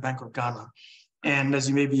Innovation at Bank of Ghana. And as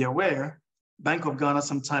you may be aware, Bank of Ghana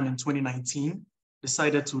sometime in 2019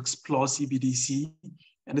 decided to explore CBDC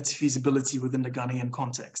and its feasibility within the Ghanaian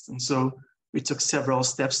context. And so we took several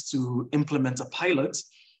steps to implement a pilot,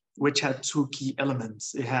 which had 2 key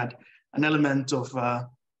elements. It had an element of,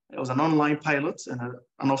 it was an online pilot and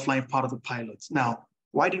an offline part of the pilot. Now,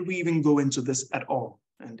 why did we even go into this at all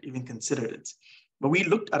and even consider it? But we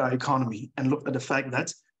looked at our economy and looked at the fact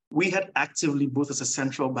that we had actively, both as a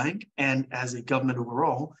central bank and as a government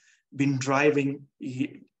overall, been driving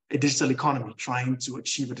a digital economy, trying to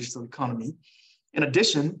achieve a digital economy. In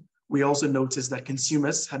addition, we also noticed that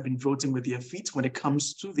consumers had been voting with their feet when it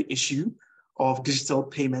comes to the issue of digital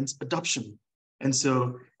payment adoption. And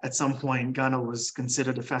so at some point, Ghana was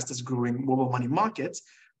considered the fastest growing mobile money market,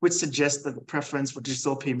 which suggests that the preference for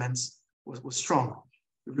digital payments was strong.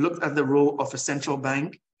 We looked at the role of a central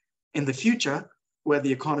bank in the future, where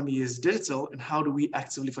the economy is digital, and how do we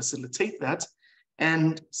actively facilitate that?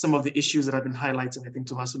 And some of the issues that have been highlighted, I think,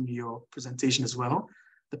 Tommaso, in your presentation as well,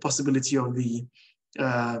 the possibility of the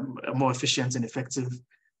a more efficient and effective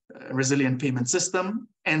resilient payment system,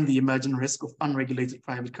 and the emerging risk of unregulated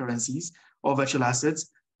private currencies or virtual assets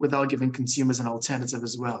without giving consumers an alternative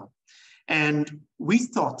as well. And we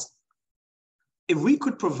thought, if we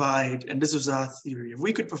could provide, and this was our theory, if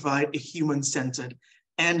we could provide a human-centered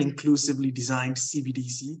and inclusively designed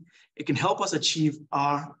CBDC, it can help us achieve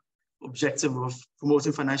our objective of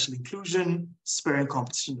promoting financial inclusion, spurring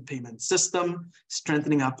competition in the payment system,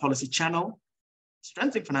 strengthening our policy channel,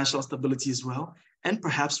 strengthening financial stability as well, and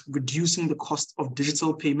perhaps reducing the cost of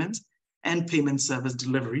digital payments and payment service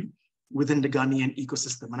delivery within the Ghanaian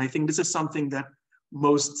ecosystem. And I think this is something that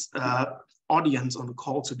most audience on the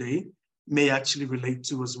call today may actually relate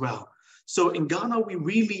to as well. So in Ghana, we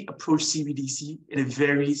really approach CBDC in a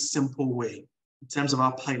very simple way in terms of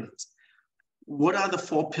our pilot. What are the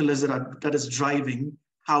 4 pillars that is driving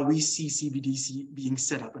how we see CBDC being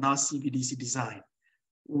set up and our CBDC design?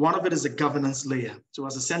 One of it is a governance layer. So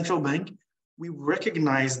as a central bank, we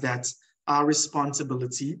recognize that our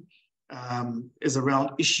responsibility is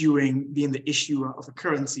around being the issuer of a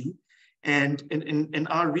currency. And in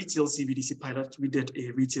our retail CBDC pilot, we did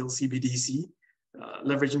a retail CBDC,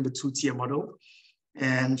 leveraging the 2-tier model.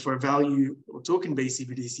 And for a value or token-based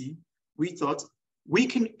CBDC, we thought we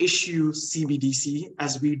can issue CBDC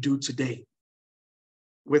as we do today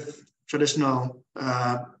with traditional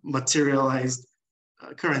materialized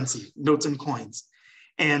currency, notes and coins.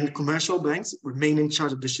 And commercial banks remain in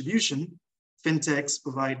charge of distribution. Fintechs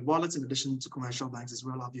provide wallets in addition to commercial banks as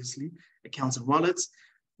well, obviously, accounts and wallets.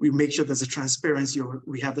 We make sure there's a transparency, or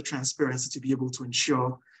we have the transparency to be able to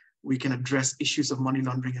ensure we can address issues of money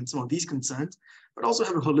laundering and some of these concerns, but also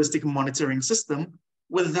have a holistic monitoring system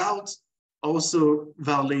without also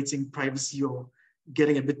violating privacy or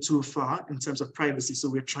getting a bit too far in terms of privacy. So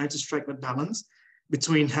we're trying to strike that balance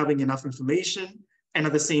between having enough information and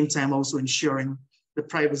at the same time also ensuring the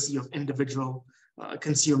privacy of individual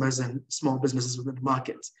consumers and small businesses within the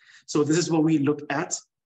market. So this is what we looked at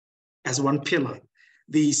as one pillar.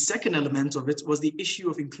 The second element of it was the issue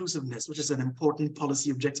of inclusiveness, which is an important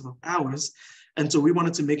policy objective of ours. And so we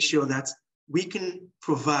wanted to make sure that we can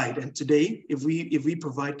provide, and today, if we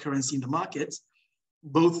provide currency in the market,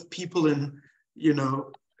 both people in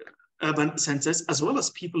urban centers as well as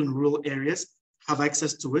people in rural areas have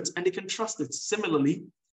access to it and they can trust it. Similarly,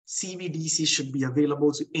 CBDC should be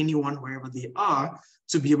available to anyone wherever they are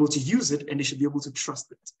to be able to use it, and they should be able to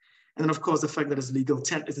trust it. And then of course, the fact that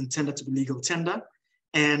it's intended to be legal tender.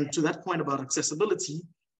 And to that point about accessibility,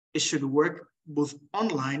 it should work both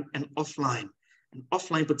online and offline. And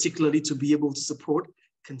offline particularly to be able to support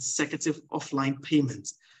consecutive offline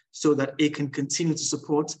payments so that it can continue to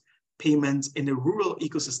support payments in a rural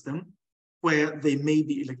ecosystem where there may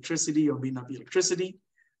be electricity or may not be electricity,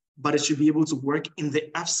 but it should be able to work in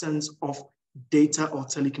the absence of data or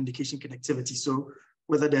telecommunication connectivity. So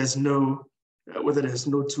whether there's no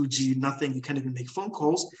 2G, nothing, you can't even make phone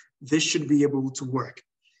calls, this should be able to work.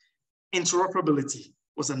 Interoperability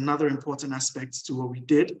was another important aspect to what we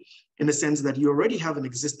did, in the sense that you already have an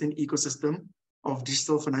existing ecosystem of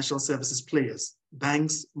digital financial services players,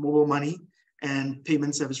 banks, mobile money, and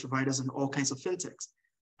payment service providers, and all kinds of fintechs.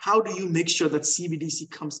 How do you make sure that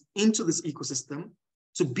CBDC comes into this ecosystem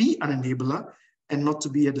to be an enabler and not to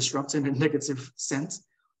be a disruptor in a negative sense?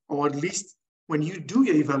 Or at least when you do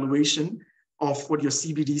your evaluation of what your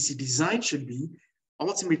CBDC design should be,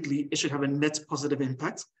 ultimately it should have a net positive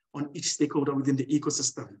impact on each stakeholder within the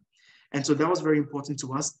ecosystem. And so that was very important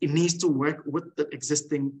to us. It needs to work with the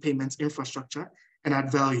existing payments infrastructure and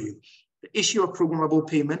add value. The issue of programmable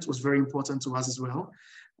payment was very important to us as well,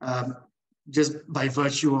 just by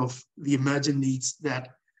virtue of the emerging needs that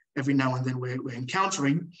every now and then we're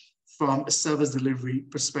encountering from a service delivery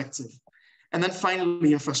perspective. And then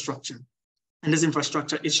finally, infrastructure. And this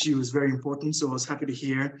infrastructure issue is very important. So I was happy to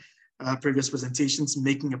hear previous presentations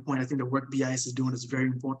making a point. I think the work BIS is doing is very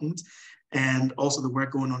important, and also the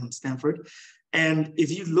work going on in Stanford. And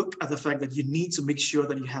if you look at the fact that you need to make sure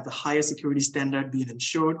that you have the highest security standard being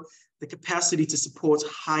ensured, the capacity to support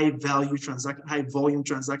high volume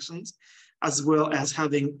transactions, as well as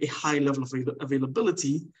having a high level of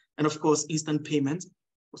availability, and of course, instant payment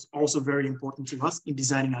was also very important to us in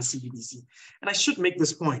designing our CBDC. And I should make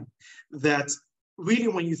this point that really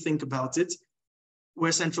when you think about it,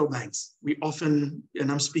 we're central banks. We often, and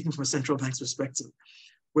I'm speaking from a central bank's perspective,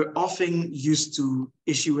 we're often used to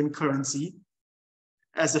issuing currency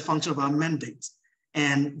as a function of our mandate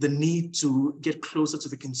and the need to get closer to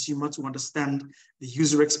the consumer to understand the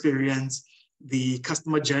user experience, the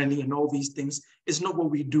customer journey, and all these things is not what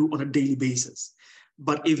we do on a daily basis.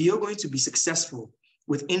 But if you're going to be successful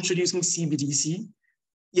with introducing CBDC,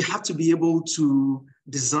 you have to be able to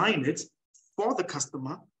design it for the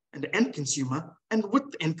customer and the end consumer, and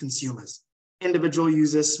with the end consumers, individual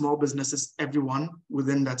users, small businesses, everyone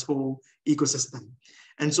within that whole ecosystem.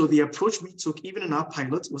 And so the approach we took, even in our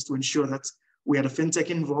pilot, was to ensure that we had a fintech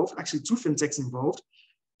involved, actually 2 fintechs involved,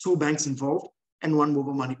 2 banks involved, and 1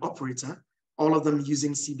 mobile money operator, all of them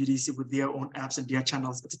using CBDC with their own apps and their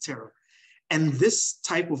channels, etc. And this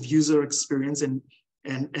type of user experience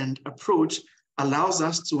and approach allows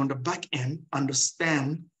us to, on the back end,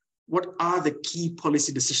 understand what are the key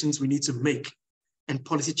policy decisions we need to make, and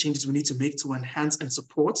policy changes we need to make to enhance and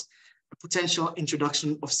support a potential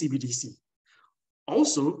introduction of CBDC.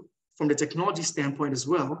 Also, from the technology standpoint as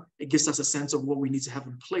well, it gives us a sense of what we need to have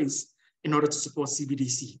in place in order to support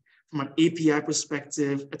CBDC from an API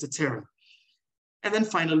perspective, etc. And then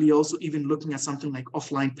finally, also even looking at something like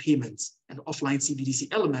offline payments and offline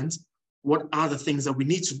CBDC elements, what are the things that we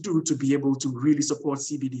need to do to be able to really support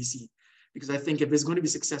CBDC? Because I think if it's going to be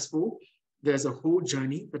successful, there's a whole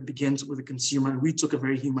journey that begins with the consumer, and we took a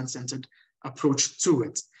very human-centered approach to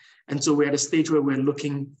it. And so we're at a stage where we're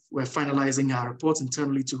finalizing our reports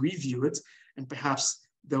internally to review it, and perhaps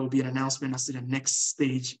there will be an announcement as to the next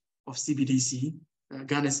stage of CBDC,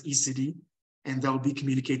 Ghana's ECD, and that will be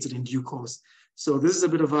communicated in due course. So this is a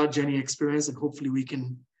bit of our journey experience, and hopefully we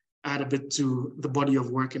can add a bit to the body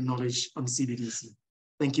of work and knowledge on CBDC.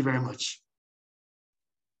 Thank you very much.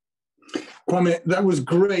 Kwame, that was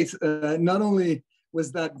great. Not only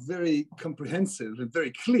was that very comprehensive and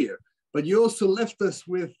very clear, but you also left us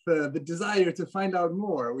with the desire to find out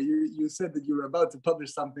more. You said that you were about to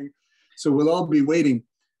publish something, so we'll all be waiting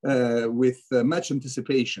with much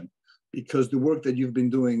anticipation, because the work that you've been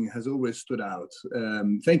doing has always stood out.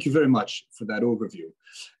 Thank you very much for that overview.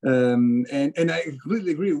 And I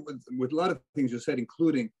completely agree with a lot of things you said,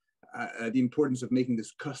 including the importance of making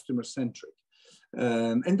this customer-centric.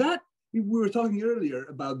 And that, we were talking earlier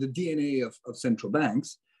about the DNA of central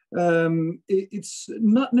banks. It's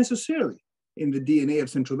not necessarily in the DNA of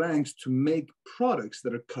central banks to make products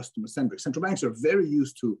that are customer-centric. Central banks are very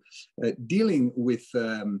used to dealing with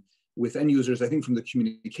end users, I think, from the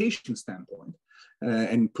communication standpoint,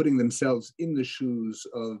 and putting themselves in the shoes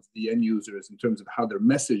of the end users in terms of how their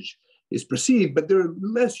message is perceived, but they're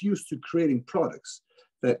less used to creating products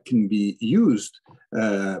that can be used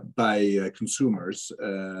by consumers,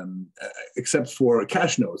 except for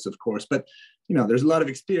cash notes, of course. But you know, there's a lot of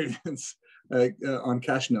experience on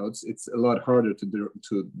cash notes. It's a lot harder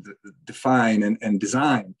to define and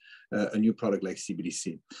design a new product like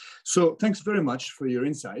CBDC. So thanks very much for your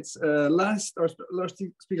insights. Our last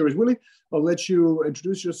speaker is Willie. I'll let you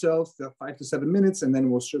introduce yourself, 5 to 7 minutes, and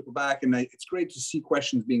then we'll circle back. And it's great to see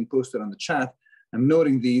questions being posted on the chat. I'm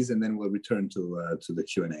noting these, and then we'll return to the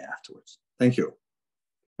Q&A afterwards. Thank you.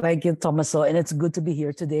 Thank you, Tommaso. And it's good to be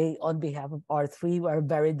here today on behalf of R3. We're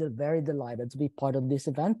very delighted to be part of this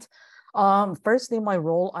event. Firstly, my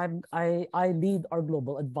role, I lead our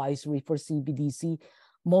global advisory for CBDC.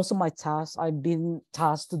 Most of my tasks, I've been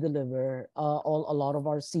tasked to deliver a lot of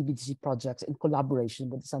our CBDC projects in collaboration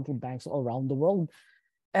with the central banks all around the world.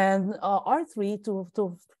 And R3,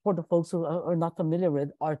 for the folks who are not familiar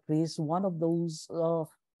with, R3 is one of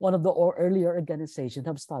the earlier organizations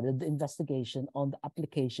have started the investigation on the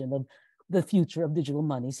application of the future of digital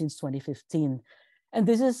money since 2015. And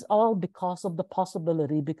this is all because of the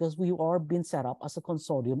possibility, because we are being set up as a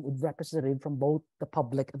consortium with representatives from both the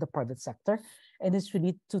public and the private sector. And it's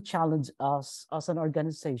really to challenge us as an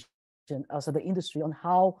organization, as the industry, on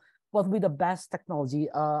what will be the best technology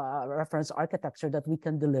reference architecture that we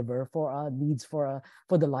can deliver for our needs for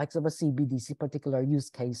the likes of a CBDC particular use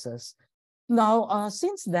cases. Now,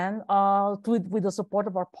 since then, with the support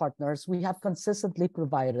of our partners, we have consistently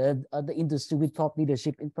provided the industry with thought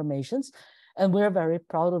leadership informations, and we're very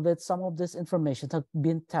proud of it. Some of this information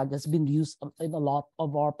has been used in a lot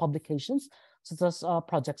of our publications, such as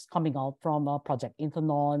projects coming out from Project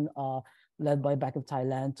Intanon, led by Bank of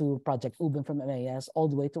Thailand, to Project Ubin from MAS, all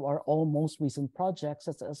the way to our most recent projects,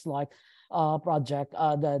 such as like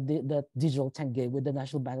the Digital Tenge with the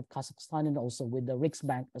National Bank of Kazakhstan, and also with the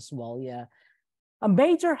Riksbank as well. Yeah. A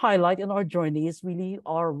major highlight in our journey is really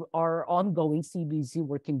our ongoing CBDC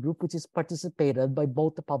working group, which is participated by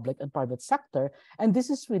both the public and private sector. And this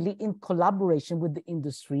is really in collaboration with the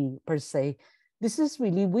industry per se. This is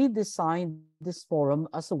really, we designed this forum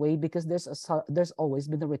as a way, because there's always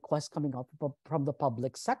been a request coming up from the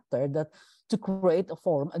public sector to create a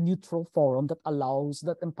forum, a neutral forum that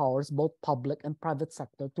empowers both public and private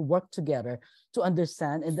sector to work together to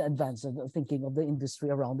understand and advance the thinking of the industry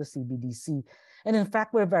around the CBDC. And in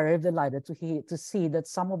fact, we're very delighted to see that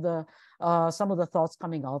some of the thoughts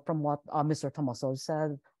coming out from what Mr. Tommaso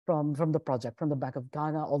said from the project, from the Bank of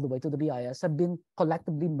Ghana all the way to the BIS, have been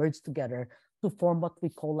collectively merged together to form what we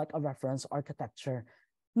call like a reference architecture.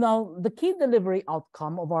 Now, the key delivery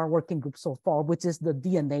outcome of our working group so far, which is the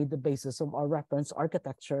DNA, the basis of our reference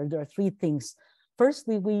architecture, there are 3 things.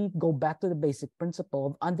 Firstly, we go back to the basic principle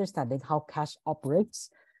of understanding how cash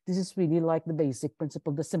operates. This is really like the basic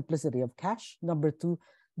principle, the simplicity of cash. Number 2,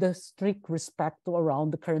 the strict respect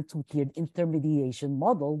around the current 2-tiered intermediation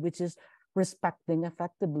model, which is respecting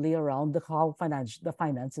effectively around how the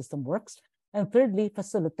finance system works. And thirdly,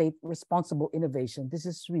 facilitate responsible innovation. This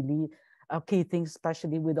is really a key thing,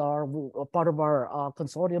 especially with our part of our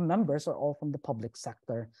consortium members are all from the public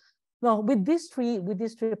sector. Now, with these three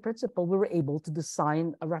principles, we were able to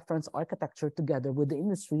design a reference architecture together with the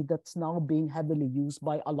industry that's now being heavily used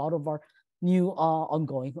by a lot of our new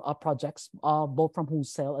ongoing projects, both from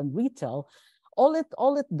wholesale and retail. All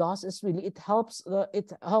it does is really it helps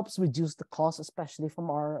reduce the cost, especially from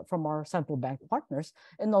our central bank partners,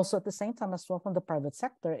 and also at the same time as well from the private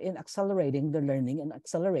sector in accelerating the learning and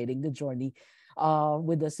accelerating the journey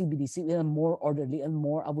with the CBDC in a more orderly and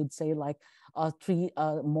more, I would say, like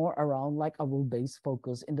more around like a rule-based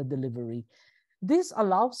focus in the delivery. This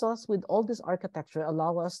allows us, with all this architecture,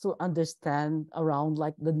 allow us to understand around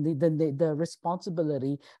like the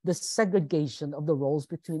responsibility, the segregation of the roles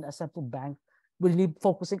between a central bank, really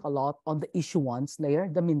focusing a lot on the issuance layer,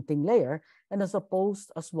 the minting layer, and as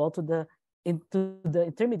opposed as well to the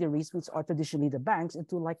intermediaries, which are traditionally the banks,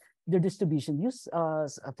 into like their distribution use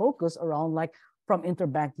focus around like from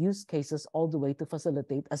interbank use cases all the way to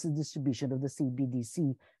facilitate as a distribution of the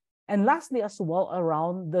CBDC. And lastly, as well,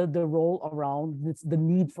 around the role around the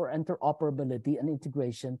need for interoperability and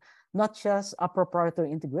integration, not just a proprietary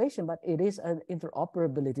integration, but it is an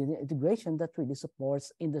interoperability and integration that really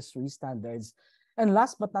supports industry standards. And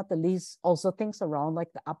last but not the least, also things around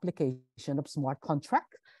like the application of smart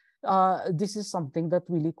contract. This is something that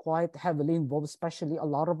really quite heavily involves, especially a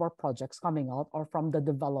lot of our projects coming out are from the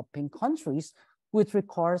developing countries, which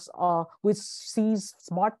sees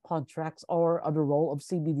smart contracts or the role of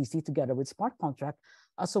CBDC together with smart contract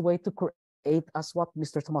as a way to create, as what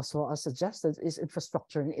Mr. Tommaso has suggested, is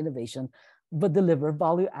infrastructure and innovation, but deliver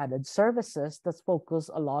value-added services that focus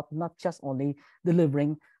a lot, not just only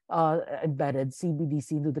delivering embedded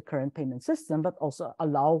CBDC to the current payment system, but also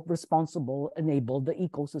enable the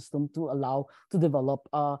ecosystem to develop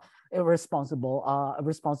a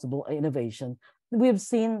responsible innovation. We've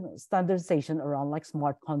seen standardization around like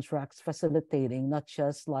smart contracts facilitating not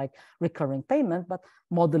just like recurring payment, but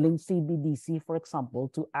modeling CBDC, for example,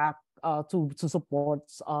 to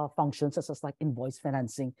support functions such as like invoice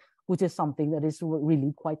financing, which is something that is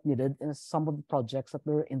really quite needed in some of the projects that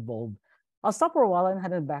we're involved. I'll stop for a while and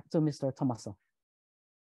hand it back to Mr. Tommaso.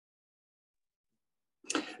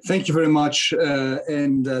 Thank you very much,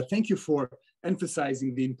 and thank you for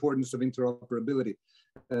emphasizing the importance of interoperability,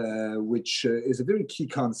 which is a very key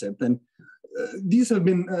concept. And these have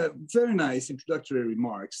been very nice introductory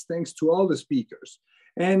remarks. Thanks to all the speakers,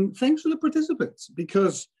 and thanks to the participants,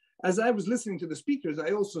 because as I was listening to the speakers, I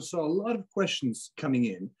also saw a lot of questions coming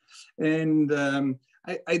in, and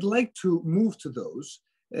I'd like to move to those,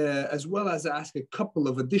 as well as ask a couple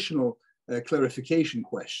of additional clarification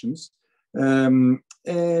questions. We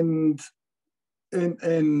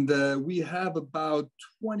have about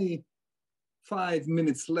 25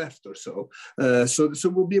 minutes left or so. So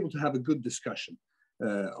we'll be able to have a good discussion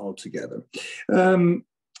all together.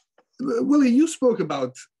 Willie, you spoke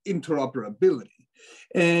about interoperability,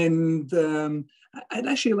 and I'd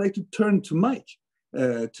actually like to turn to Mike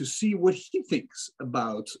to see what he thinks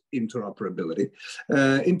about interoperability.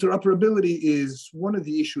 Interoperability is one of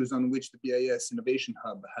the issues on which the BIS Innovation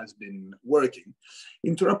Hub has been working.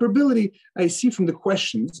 Interoperability, I see from the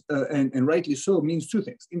questions, and rightly so, means two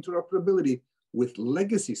things. Interoperability with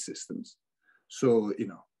legacy systems, so,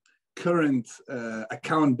 current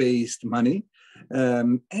account-based money,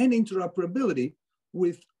 and interoperability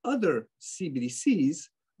with other CBDCs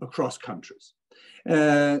across countries.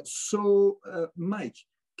 Mike,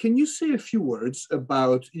 can you say a few words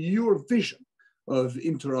about your vision of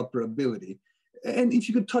interoperability? And if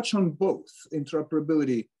you could touch on both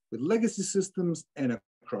interoperability with legacy systems and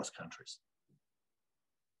across countries.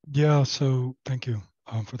 Yeah, so thank you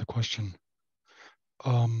for the question.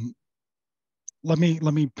 Let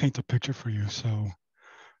me paint a picture for you. So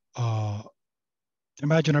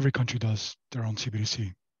imagine every country does their own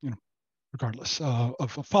CBDC, regardless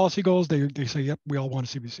of policy goals. They say, yep, we all want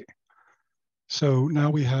a CBDC. So now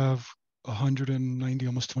we have 190,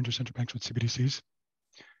 almost 200 central banks with CBDCs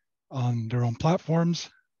on their own platforms.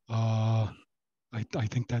 I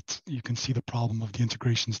think that you can see the problem of the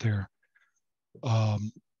integrations there.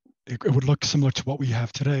 It would look similar to what we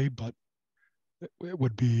have today, but it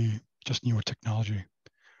would be just newer technology.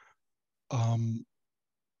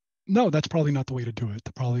 No, that's probably not the way to do it.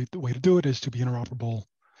 The way to do it is to be interoperable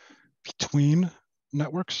between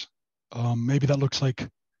networks. Maybe that looks like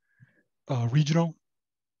regional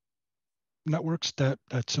networks that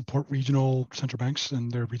support regional central banks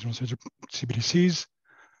and their regional CBDCs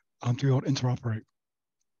to be able to interoperate.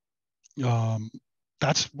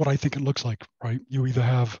 That's what I think it looks like, right? You either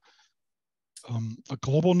have a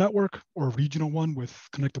global network or a regional one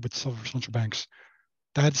connected with several central banks.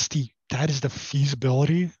 That is the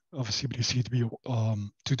feasibility of a CBDC to be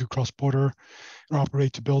to do cross-border and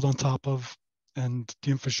operate, to build on top of, and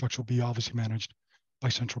the infrastructure will be obviously managed by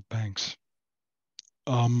central banks.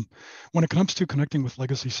 When it comes to connecting with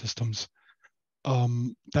legacy systems,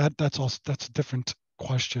 that's a different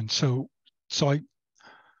question. So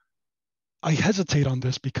I hesitate on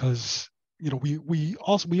this because we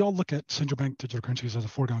all look at central bank digital currencies as a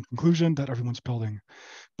foregone conclusion that everyone's building,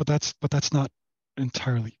 but that's not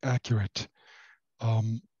entirely accurate. A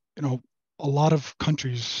lot of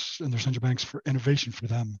countries and their central banks, for innovation for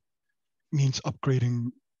them means upgrading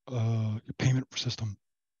your payment system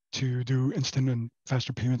to do instant and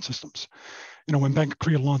faster payment systems. When Bank of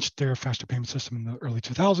Korea launched their faster payment system in the early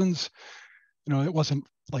 2000s, it wasn't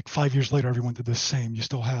like 5 years later everyone did the same. You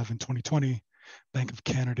still have in 2020 Bank of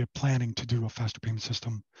Canada planning to do a faster payment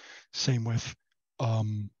system. Same with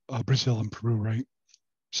Brazil and Peru, right?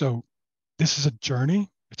 So this is a journey.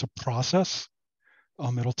 It's a process.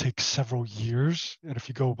 It'll take several years, and if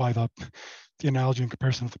you go by the analogy and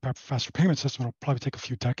comparison of the faster payment system, it'll probably take a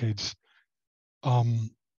few decades.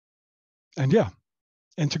 And yeah,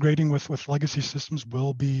 integrating with legacy systems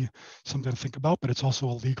will be something to think about, but it's also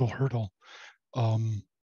a legal hurdle.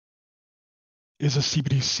 Is a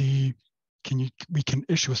CBDC, we can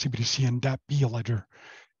issue a CBDC and that be a ledger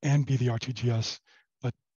and be the RTGS,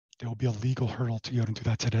 but there will be a legal hurdle to go and do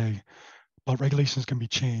that today. But regulations can be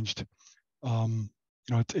changed.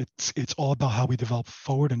 It's all about how we develop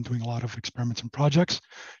forward and doing a lot of experiments and projects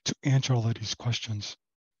to answer all of these questions.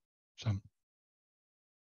 So.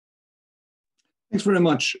 Thanks very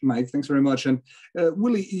much, Mike. Thanks very much. And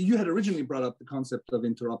Willie, you had originally brought up the concept of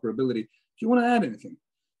interoperability. Do you want to add anything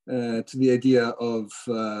to the idea of,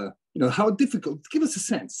 how difficult, give us a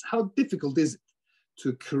sense, how difficult is it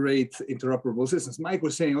to create interoperable systems? Mike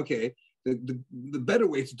was saying, okay, the better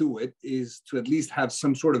way to do it is to at least have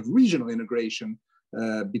some sort of regional integration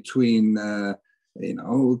between,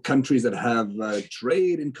 countries that have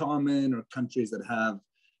trade in common or countries that have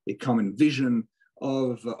a common vision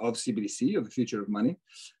of CBDC, of the future of money.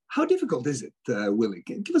 How difficult is it, Willie?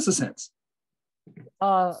 Give us a sense.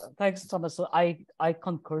 Thanks, Thomas. So I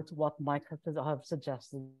concur to what Mike have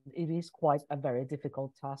suggested. It is quite a very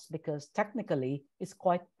difficult task because technically it's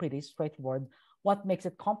quite pretty straightforward. What makes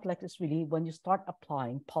it complex is really when you start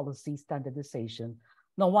applying policy standardization.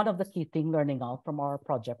 Now, one of the key things learning out from our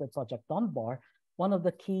project with Project Dunbar, one of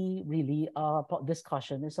the key really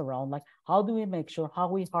discussion is around like, how do we make sure, how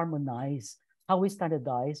we harmonize, how we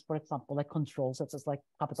standardize, for example, like controls such as like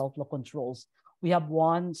capital flow controls. We have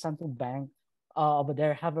one central bank over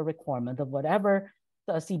there have a requirement of whatever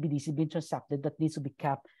the CBDC being transacted that needs to be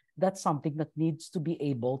kept. That's something that needs to be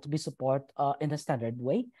able to be supported in a standard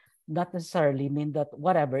way. Not necessarily mean that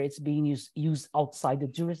whatever it's being used outside the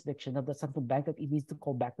jurisdiction of the central bank, that it needs to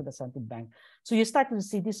go back to the central bank. So you start to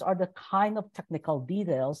see these are the kind of technical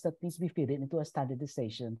details that needs to be fitted into a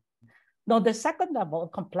standardization. Now, the second level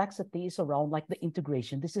of complexity is around like the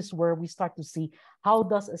integration. This is where we start to see how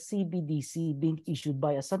does a CBDC being issued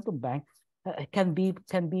by a central bank can be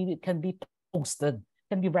posted,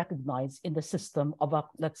 can be recognized in the system of a,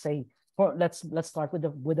 let's say, let's start with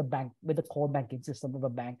the bank, with the core banking system of a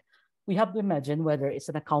bank. We have to imagine whether it's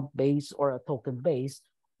an account base or a token base.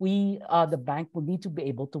 The bank will need to be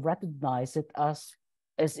able to recognize it as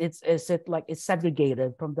it's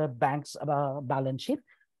segregated from the bank's balance sheet,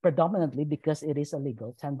 predominantly because it is a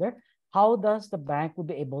legal tender. How does the bank will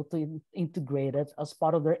be able to integrate it as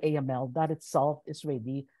part of their AML? That itself is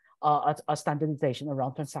really a standardization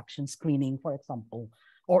around transaction screening, for example,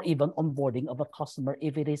 or even onboarding of a customer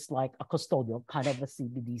if it is like a custodial kind of a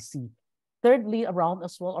CBDC. Thirdly, around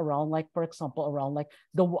like, for example, around like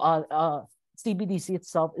the CBDC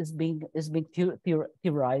itself is being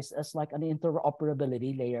theorized as like an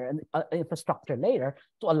interoperability layer and infrastructure layer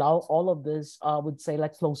to allow all of this, would say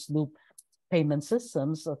like closed loop payment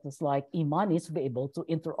systems, such as like e-money, to be able to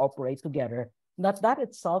interoperate together. That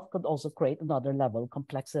itself could also create another level of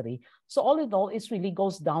complexity. So all in all, it really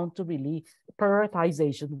goes down to really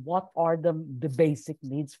prioritization. What are the basic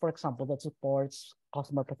needs, for example, that supports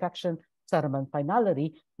customer protection, settlement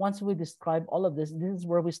finality? Once we describe all of this, this is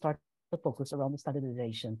where we start to focus around the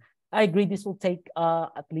standardization. I agree this will take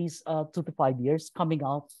at least 2 to 5 years coming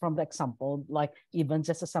out from the example, like even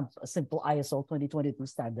just a simple ISO 2022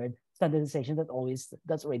 standardization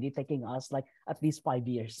that's already taking us like at least 5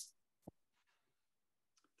 years.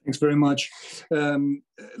 Thanks very much.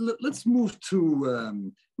 Let's move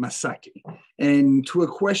to Masaki and to a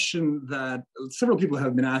question that several people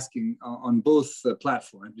have been asking on both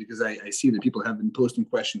platforms, because I see that people have been posting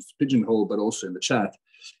questions to Pigeonhole, but also in the chat,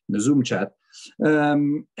 in the Zoom chat.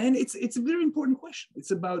 And it's a very important question.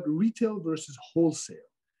 It's about retail versus wholesale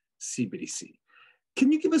CBDC.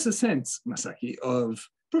 Can you give us a sense, Masaki, of,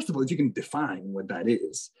 first of all, if you can define what that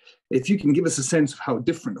is, if you can give us a sense of how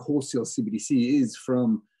different wholesale CBDC is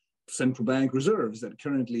from central bank reserves that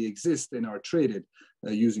currently exist and are traded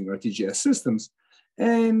using RTGS systems,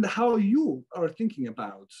 and how you are thinking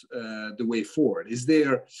about the way forward. Is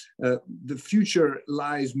there, the future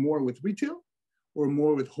lies more with retail or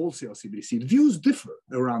more with wholesale CBDC? The views differ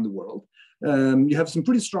around the world. You have some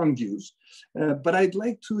pretty strong views, but I'd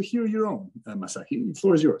like to hear your own, Masaki. The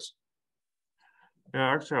floor is yours.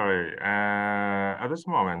 Yeah, actually, at this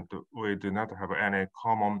moment, we do not have any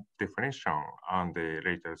common definition on the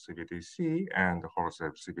retail CBDC and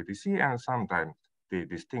wholesale CBDC, and sometimes the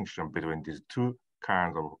distinction between these two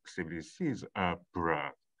kinds of CBDCs are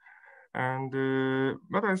blurred. And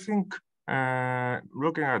but I think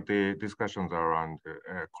looking at the discussions around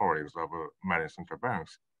colleagues of many central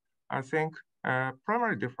banks, I think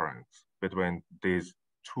primary difference between these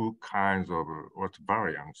two kinds of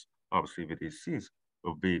variants of CBDCs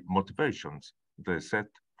will be motivations they set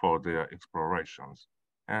for their explorations.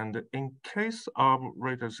 And in case of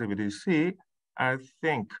retail CBDC, I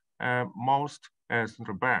think most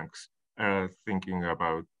central banks are thinking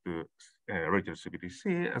about the retail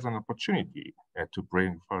CBDC as an opportunity to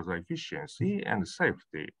bring further efficiency and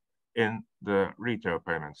safety in the retail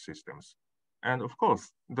payment systems. And of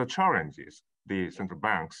course, the challenges the central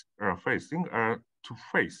banks are facing are to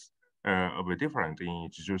face a bit different in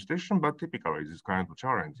each jurisdiction, but typically these kind of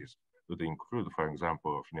challenges would include, for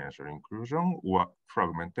example, financial inclusion or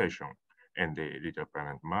fragmentation in the retail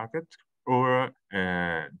payment market, or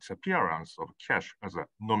disappearance of cash as a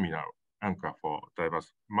nominal anchor for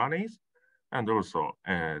diverse monies, and also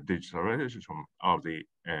digitalization of the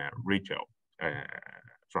retail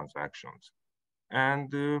transactions.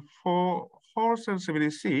 And for wholesale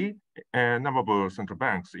CBDC, a number of central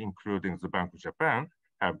banks, including the Bank of Japan,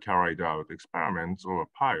 have carried out experiments or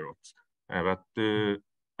pilots. But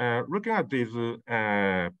looking at these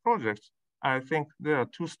projects, I think there are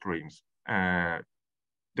two streams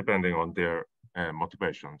depending on their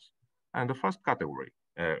motivations. And the first category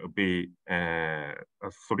would be a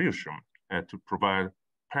solution to provide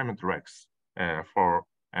payment regs for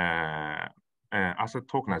asset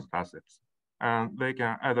tokenized assets. And they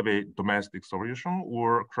can either be domestic solution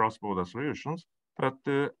or cross-border solutions, but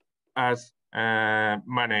as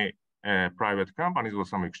many private companies or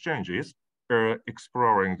some exchanges are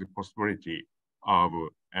exploring the possibility of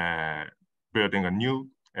building a new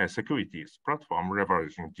securities platform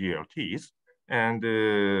leveraging DLTs, and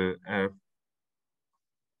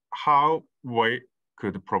how we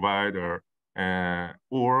could provide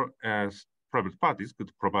or as private parties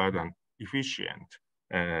could provide an efficient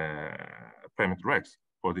payment regs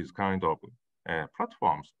for these kind of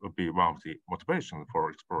platforms would be one of the motivations for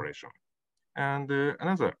exploration. And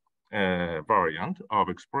another variant of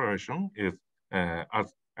exploration is,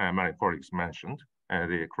 as my colleagues mentioned,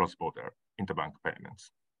 the cross-border interbank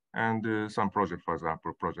payments. And some projects, for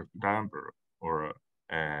example, Project Denver or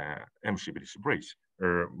MCBDC Bridge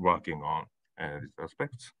are working on these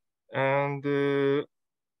aspects. And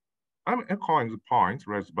I'm echoing the points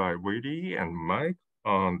raised by Willie and Mike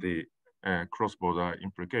on the cross-border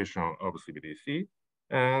implication of CBDC.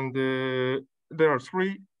 And there are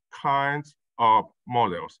three kinds of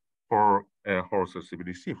models for wholesale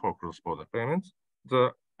CBDC for cross-border payments.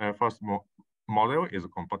 The first model is a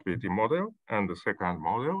compatibility model, and the second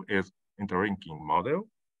model is interlinking model,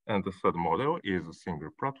 and the third model is a single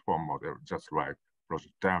platform model, just like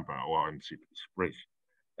Project Denver or MCBDC Bridge.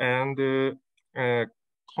 And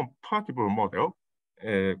compatible model,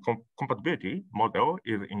 compatibility model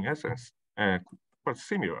is in essence quite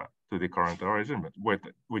similar to the current arrangement,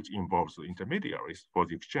 which involves intermediaries for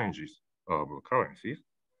the exchanges of currencies.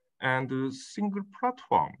 And the single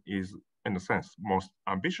platform is, in a sense, most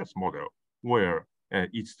ambitious model where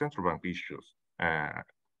each central bank issues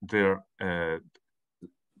their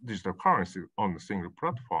digital currency on a single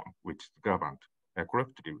platform, which is governed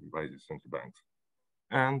collectively by the central banks.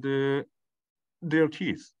 And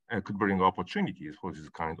DLTs could bring opportunities for these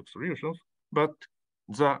kind of solutions, but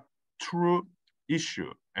the true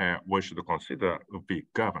issue we should consider would be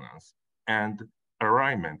governance and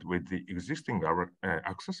alignment with the existing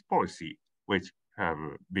access policy, which have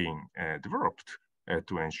been developed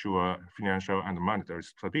to ensure financial and monetary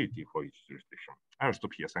stability for each jurisdiction. I'll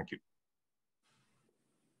stop here. Thank you.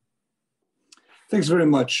 Thanks very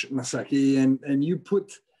much, Masaki. And you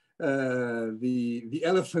put the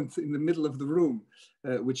elephant in the middle of the room,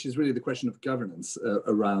 which is really the question of governance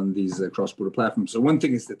around these cross-border platforms. So one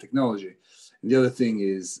thing is the technology, and the other thing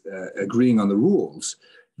is agreeing on the rules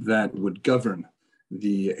that would govern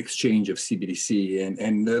the exchange of CBDC.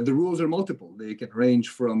 And the rules are multiple. They can range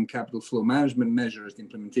from capital flow management measures, the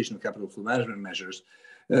implementation of capital flow management measures,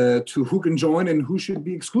 to who can join and who should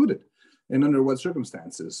be excluded, and under what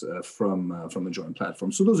circumstances from a joint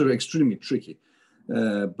platform. So those are extremely tricky,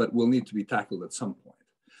 but will need to be tackled at some point.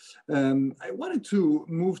 I wanted to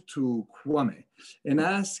move to Kwame and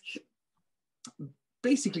ask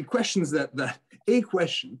basically questions a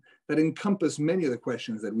question that encompass many of the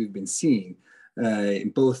questions that we've been seeing,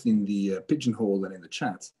 both in the pigeonhole and in the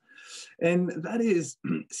chat. And that is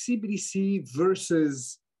CBDC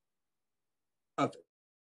versus other.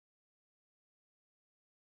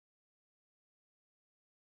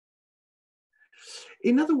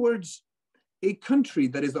 In other words, a country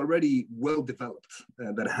that is already well-developed,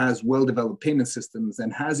 that has well-developed payment systems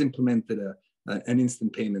and has implemented an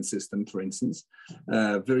instant payment system, for instance,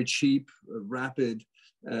 very cheap, rapid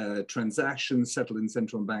transactions settled in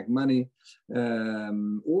central bank money,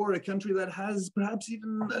 or a country that has perhaps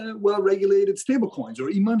even well-regulated stablecoins or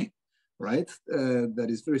e-money, right? That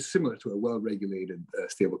is very similar to a well-regulated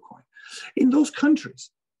stablecoin. In those countries,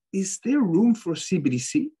 is there room for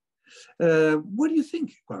CBDC? What do you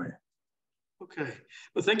think, Kwame? Okay,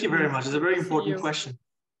 well, thank you very much. It's a very important question.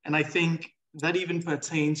 And I think that even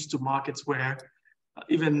pertains to markets where,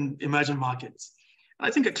 even emerging markets. I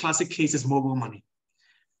think a classic case is mobile money.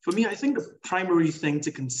 For me, I think the primary thing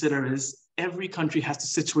to consider is every country has to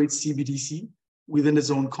situate CBDC within its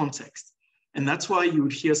own context. And that's why you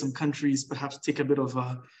would hear some countries perhaps take a bit of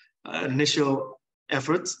an initial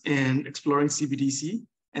effort in exploring CBDC,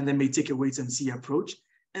 and then may take a wait and see approach.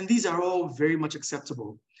 And these are all very much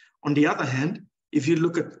acceptable. On the other hand, if you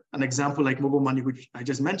look at an example like mobile money, which I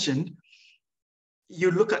just mentioned,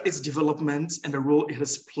 you look at its development and the role it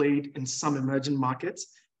has played in some emerging markets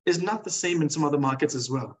is not the same in some other markets as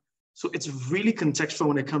well. So it's really contextual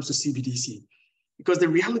when it comes to CBDC, because the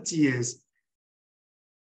reality is,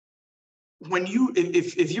 when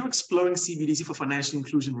if you're exploring CBDC for financial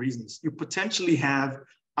inclusion reasons, you potentially have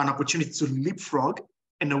an opportunity to leapfrog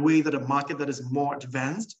in a way that a market that is more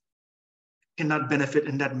advanced cannot benefit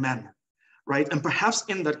in that manner, right? And perhaps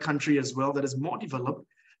in that country as well that is more developed,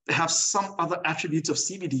 perhaps some other attributes of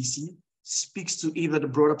CBDC speaks to either the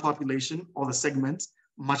broader population or the segment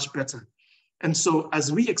much better. And so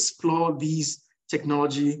as we explore these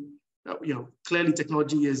technology, clearly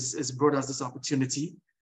technology is brought us this opportunity.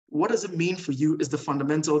 What does it mean for you is the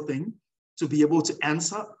fundamental thing to be able to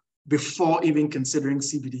answer before even considering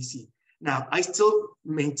CBDC. Now, I still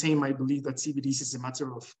maintain my belief that CBDC is a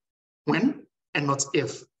matter of when and not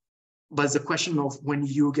if, but it's a question of when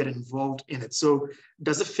you get involved in it. So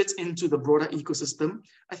does it fit into the broader ecosystem?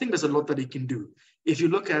 I think there's a lot that it can do. If you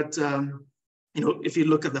look at, if you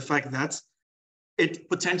look at the fact that it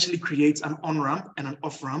potentially creates an on-ramp and an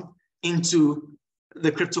off-ramp into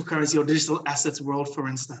the cryptocurrency or digital assets world, for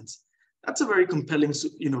instance, that's a very compelling,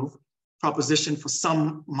 proposition for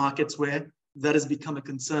some markets where that has become a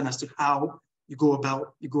concern as to how you go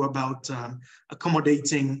about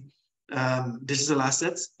accommodating digital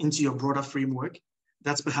assets into your broader framework.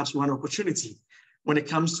 That's perhaps one opportunity. When it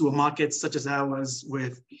comes to a market such as ours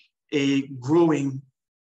with a growing,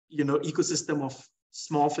 ecosystem of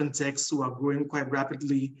small fintechs who are growing quite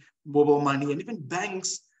rapidly, mobile money, and even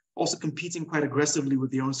banks also competing quite aggressively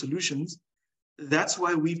with their own solutions, that's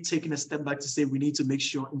why we've taken a step back to say we need to make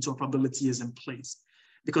sure interoperability is in place.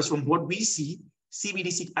 Because from what we see,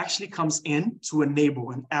 CBDC actually comes in to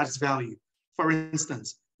enable and adds value. For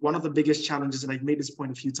instance, one of the biggest challenges, and I've made this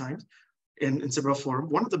point a few times in several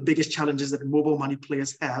forums, one of the biggest challenges that mobile money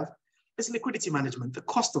players have is liquidity management, the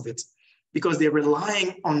cost of it, because they're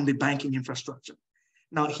relying on the banking infrastructure.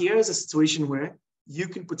 Now, here's a situation where you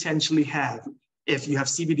can potentially have, if you have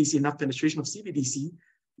CBDC, enough penetration of CBDC,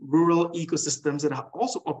 rural ecosystems that are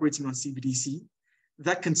also operating on CBDC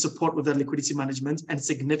that can support with that liquidity management and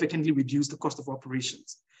significantly reduce the cost of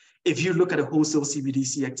operations. If you look at a wholesale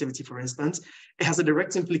CBDC activity, for instance, it has a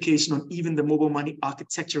direct implication on even the mobile money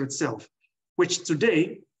architecture itself, which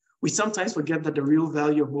today, we sometimes forget that the real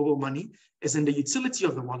value of mobile money is in the utility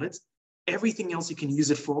of the wallet, everything else you can use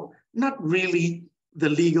it for, not really the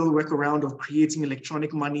legal workaround of creating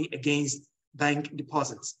electronic money against bank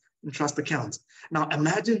deposits and trust accounts. Now,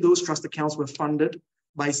 imagine those trust accounts were funded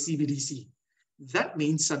by CBDC. That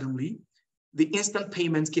means suddenly the instant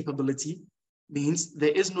payments capability means there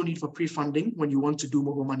is no need for pre-funding when you want to do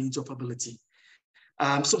mobile money interoperability.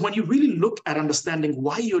 So when you really look at understanding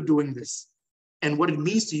why you're doing this and what it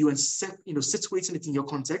means to you and situating it in your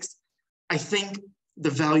context, I think the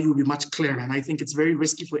value will be much clearer. And I think it's very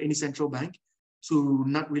risky for any central bank to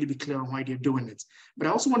not really be clear on why they're doing it. But I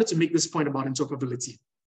also wanted to make this point about interoperability.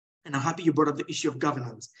 And I'm happy you brought up the issue of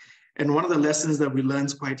governance. And one of the lessons that we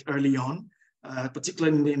learned quite early on,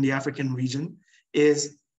 particularly in the African region,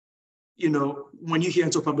 is, when you hear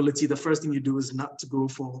interoperability, the first thing you do is not to go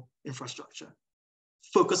for infrastructure.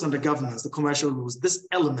 Focus on the governance, the commercial rules. This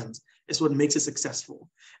element is what makes it successful.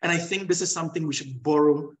 And I think this is something we should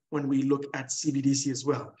borrow when we look at CBDC as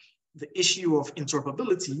well. The issue of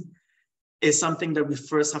interoperability is something that we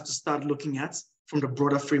first have to start looking at from the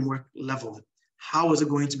broader framework level. How is it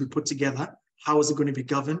going to be put together? How is it going to be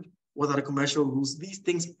governed? What are the commercial rules? These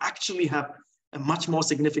things actually have a much more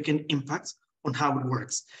significant impact on how it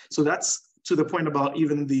works. So that's to the point about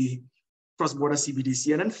even the cross-border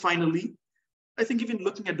CBDC. And then finally, I think even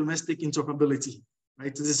looking at domestic interoperability,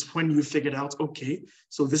 right? This is when you figured out, okay,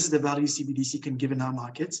 so this is the value CBDC can give in our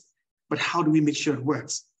markets, but how do we make sure it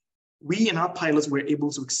works? We in our pilots were able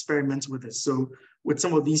to experiment with this. So with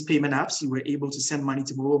some of these payment apps, you were able to send money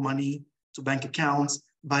to mobile money, to bank accounts,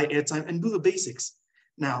 buy airtime, and do the basics.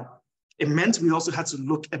 Now, it meant we also had to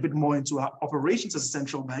look a bit more into our operations as a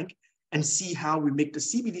central bank and see how we make the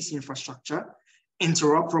CBDC infrastructure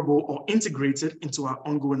interoperable or integrated into our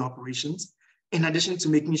ongoing operations, in addition to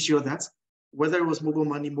making sure that whether it was mobile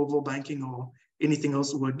money, mobile banking, or anything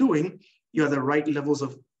else we're doing, you have the right levels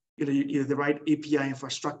of, you have the right API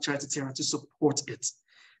infrastructure, etc., to support it.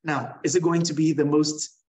 Now, is it going to be the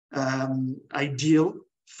most ideal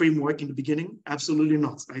framework in the beginning? Absolutely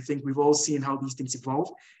not. I think we've all seen how these things evolve.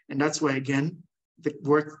 And that's why, again, the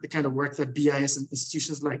kind of work that BIS and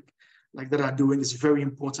institutions like that are doing is very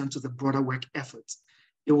important to the broader work effort.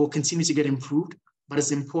 It will continue to get improved, but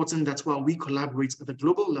it's important that while we collaborate at the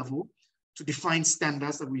global level to define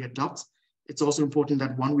standards that we adopt, it's also important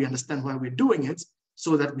that, one, we understand why we're doing it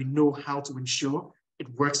so that we know how to ensure it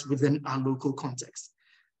works within our local context.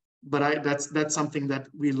 But that's something that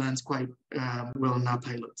we learned quite well in our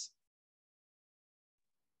pilots.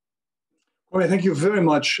 Kwame, thank you very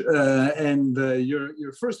much.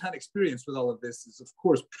 Your firsthand experience with all of this is, of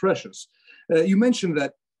course, precious. You mentioned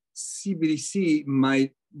that CBDC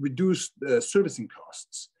might reduce servicing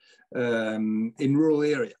costs in rural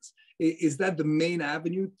areas. Is that the main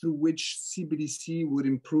avenue through which CBDC would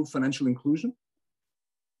improve financial inclusion?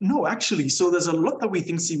 No, actually. So there's a lot that we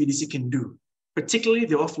think CBDC can do, particularly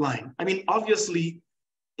the offline. I mean, obviously,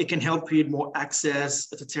 it can help create more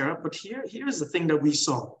access, etc. But here's the thing that we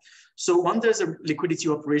saw. So one, there's a liquidity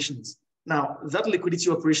operations. Now, that liquidity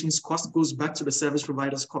operations cost goes back to the service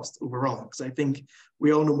provider's cost overall, because I think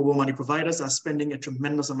we all know mobile money providers are spending a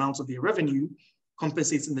tremendous amount of their revenue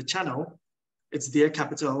compensating the channel. It's their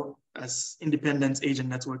capital as independent agent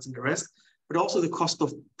networks and the rest, but also the cost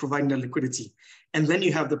of providing the liquidity. And then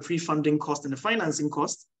you have the pre-funding cost and the financing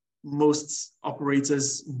cost. Most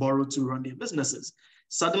operators borrow to run their businesses.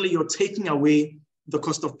 Suddenly you're taking away the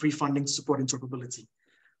cost of pre-funding to support interoperability.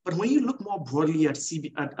 But when you look more broadly at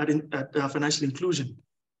financial inclusion,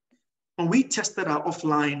 when we tested our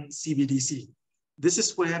offline CBDC, this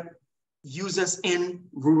is where users in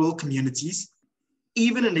rural communities,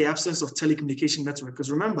 even in the absence of telecommunication network, because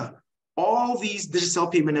remember, all these digital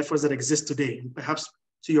payment efforts that exist today, and perhaps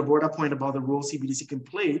to your broader point about the role CBDC can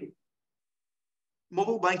play,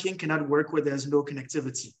 mobile banking cannot work where there's no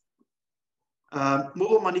connectivity.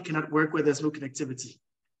 Mobile money cannot work where there's no connectivity.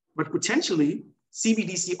 But potentially,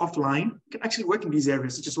 CBDC offline can actually work in these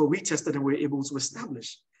areas, which is what we tested and we're able to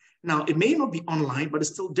establish. Now, it may not be online, but it's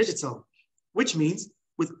still digital, which means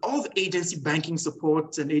with all the agency banking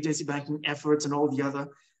support and agency banking efforts and all the other,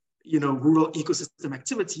 rural ecosystem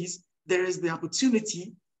activities, there is the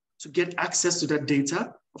opportunity to get access to that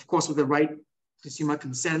data, of course, with the right consumer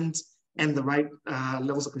consent and the right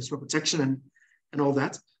levels of consumer protection and all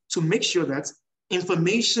that, to make sure that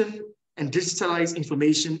information and digitalized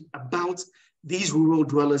information about these rural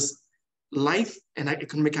dwellers' life and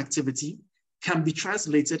economic activity can be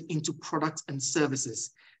translated into products and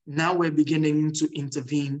services. Now we're beginning to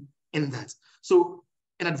intervene in that. So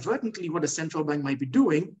inadvertently, what the central bank might be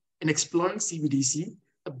doing in exploring CBDC,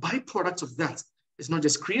 a byproduct of that is not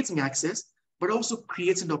just creating access, but also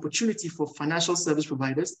creating the opportunity for financial service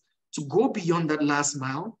providers to go beyond that last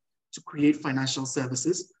mile to create financial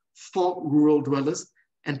services for rural dwellers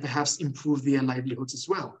and perhaps improve their livelihoods as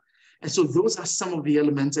well. And so those are some of the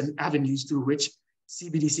elements and avenues through which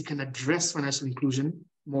CBDC can address financial inclusion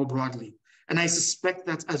more broadly. And I suspect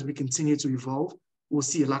that as we continue to evolve, we'll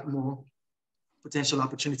see a lot more potential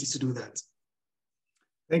opportunities to do that.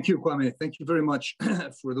 Thank you, Kwame. Thank you very much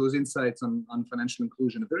for those insights on financial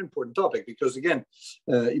inclusion, a very important topic, because again,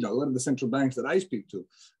 a lot of the central banks that I speak to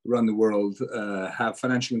around the world have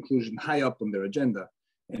financial inclusion high up on their agenda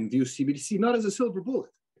and view CBDC not as a silver bullet,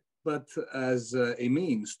 but as a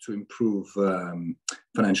means to improve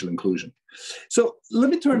financial inclusion. So let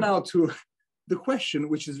me turn now to the question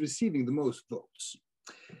which is receiving the most votes,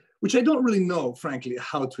 which I don't really know, frankly,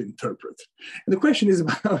 how to interpret. And the question is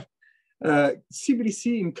about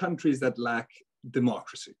CBDC in countries that lack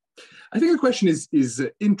democracy. I think the question is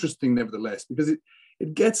interesting nevertheless, because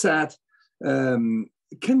it gets at,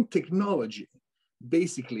 can technology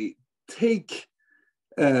basically take,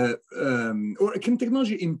 or can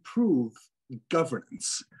technology improve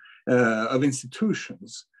governance of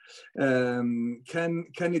institutions? Can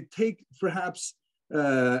it take perhaps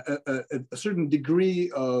a certain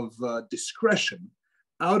degree of discretion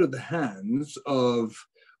out of the hands of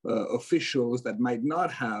officials that might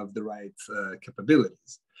not have the right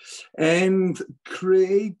capabilities, and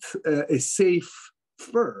create a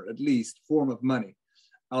safer, at least, form of money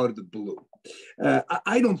out of the blue?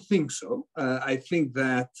 I don't think so. I think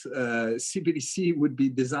that CBDC would be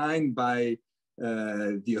designed by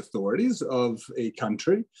the authorities of a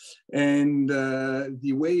country, and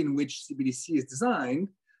the way in which CBDC is designed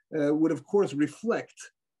would, of course, reflect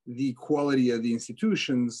the quality of the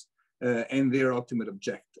institutions and their ultimate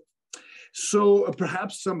objective. So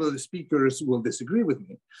perhaps some of the speakers will disagree with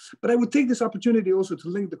me, but I would take this opportunity also to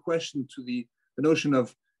link the question to the notion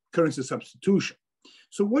of currency substitution.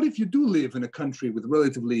 So what if you do live in a country with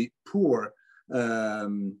relatively poor, I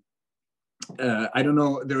don't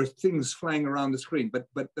know, there are things flying around the screen, but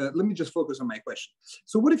let me just focus on my question.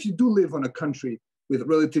 So what if you do live on a country with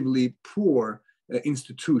relatively poor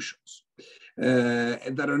institutions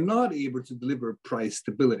that are not able to deliver price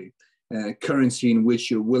stability, currency in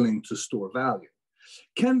which you're willing to store value?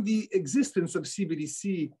 Can the existence of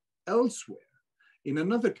CBDC elsewhere in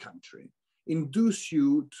another country induce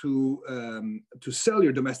you to sell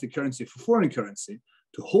your domestic currency for foreign currency,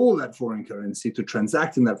 to hold that foreign currency, to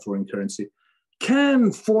transact in that foreign currency?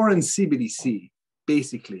 Can foreign CBDC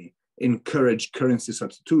basically encourage currency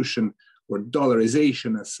substitution, or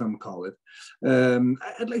dollarization, as some call it?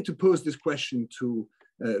 I'd like to pose this question to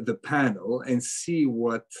the panel and see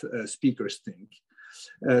what speakers think.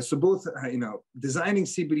 So both, designing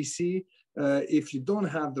CBDC, if you don't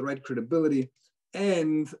have the right credibility,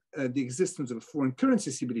 and the existence of a foreign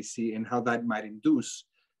currency CBDC and how that might induce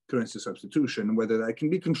currency substitution, whether that can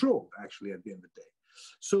be controlled actually at the end of the day.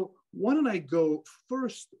 So why don't I go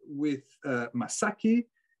first with Masaki,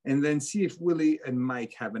 and then see if Willie and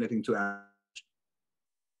Mike have anything to add.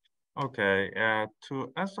 Okay,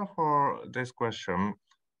 to answer for this question,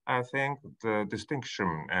 I think the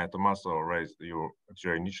distinction Tommaso raised your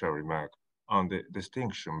initial remark on the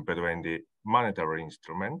distinction between the monetary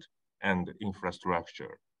instrument and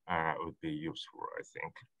infrastructure would be useful, I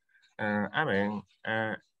think.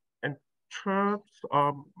 In terms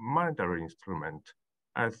of monetary instrument,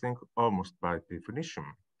 I think almost by definition,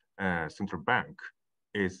 central bank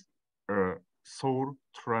is a sole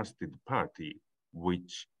trusted party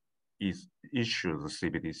which is issues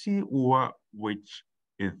CBDC, or which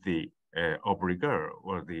is the obligor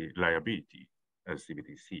or the liability of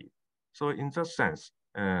CBDC. So in that sense,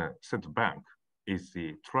 central bank is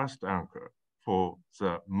the trust anchor for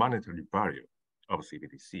the monetary value of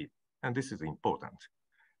CBDC, and this is important.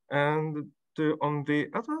 And on the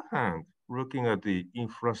other hand, looking at the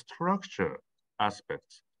infrastructure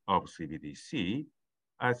aspects of CBDC,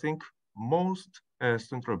 I think most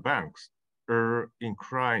central banks are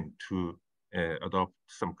inclined to adopt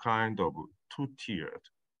some kind of two-tiered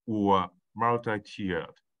or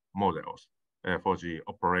multi-tiered models for the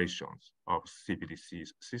operations of CBDC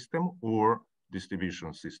system or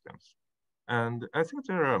distribution systems. And I think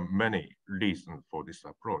there are many reasons for this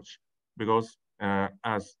approach, because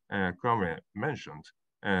as Kwame mentioned,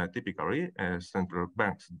 typically central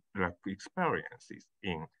banks lack experiences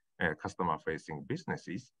in customer-facing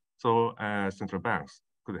businesses. So central banks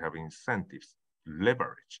could have incentives to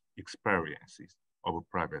leverage experiences of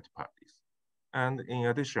private parties. And in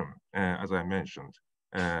addition, as I mentioned,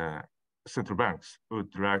 central banks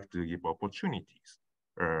would like to give opportunities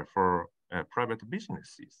for private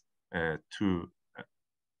businesses to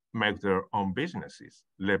make their own businesses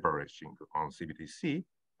leveraging on CBDC.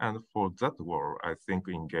 And for that world, I think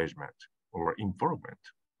engagement or involvement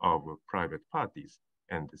of private parties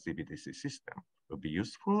and the CBDC system will be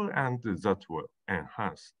useful, and that will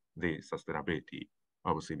enhance the sustainability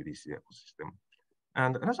of CBDC ecosystem.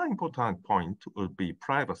 And another important point would be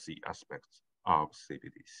privacy aspects of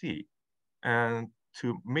CBDC. And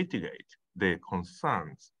to mitigate the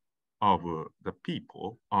concerns of the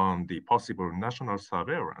people on the possible national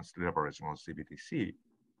surveillance leveraging on CBDC,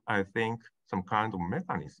 I think some kind of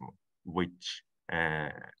mechanism which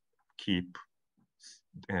keep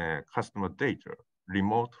customer data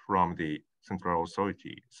remote from the central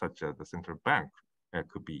authority, such as the central bank,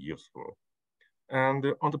 could be useful. And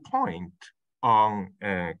on the point on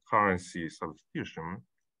currency substitution,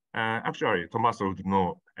 actually, Tommaso would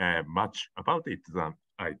know much about it than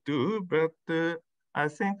I do, but I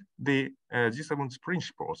think the G7's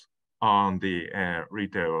principles on the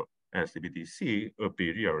retail CBDC would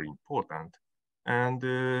be really important. And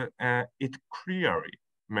it clearly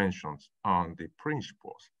mentions on the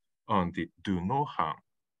principles on the do no harm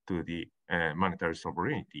to the monetary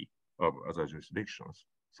sovereignty of other jurisdictions.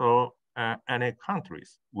 So any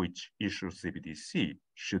countries which issue CBDC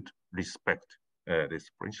should respect this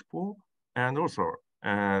principle, and also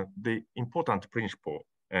the important principle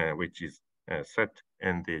which is set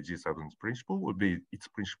in the G7's principle would be its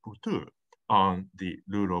principle too on the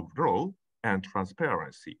rule of law and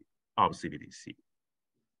transparency of CBDC.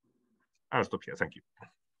 I'll stop here. Thank you.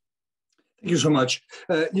 Thank you so much.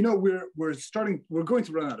 You know, we're going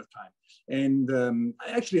to run out of time, and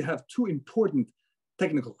I actually have two important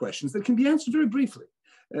technical questions that can be answered very briefly,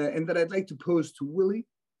 and that I'd like to pose to Willie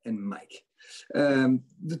and Mike.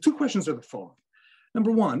 The two questions are the following.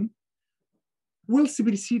 Number one, will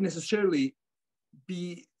CBDC necessarily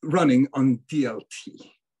be running on DLT?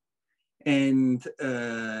 And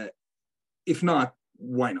if not,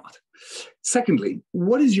 why not? Secondly,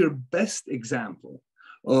 what is your best example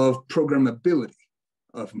of programmability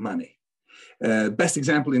of money? Best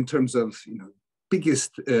example in terms of, you know,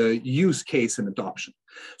 biggest use case and adoption.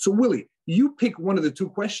 So Willie, you pick one of the two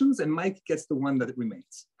questions and Mike gets the one that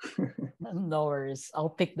remains. No worries. I'll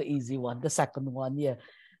pick the easy one, the second one. Yeah,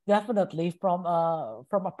 definitely from a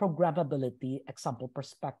programmability example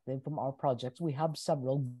perspective from our projects, we have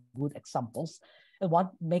several good examples. And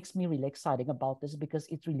what makes me really exciting about this because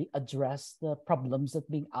it really addressed the problems that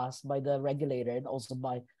being asked by the regulator and also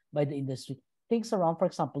by the industry. Things around, for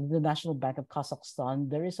example, the National Bank of Kazakhstan,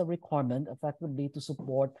 there is a requirement effectively to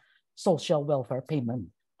support social welfare payment.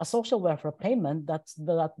 A social welfare payment that's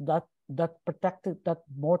protected, that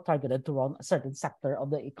more targeted to run a certain sector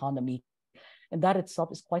of the economy. And that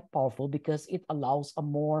itself is quite powerful because it allows a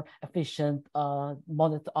more efficient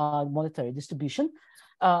monetary distribution.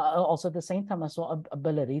 Also at the same time as well,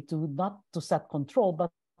 ability to not to set control,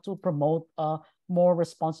 but to promote more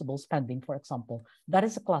responsible spending, for example. That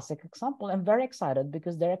is a classic example. I'm very excited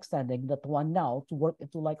because they're extending that one now to work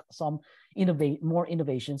into like some more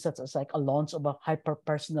innovations, such as like a launch of a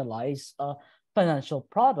hyper-personalized financial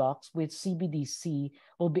products with CBDC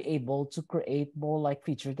will be able to create more like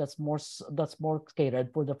features that's more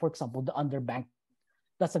catered for for example, the underbanked.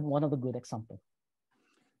 That's one of the good examples.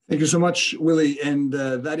 Thank you so much, Willie. And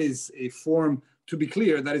that is a form, to be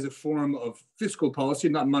clear, that is a form of fiscal policy,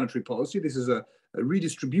 not monetary policy. This is a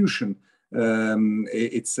redistribution.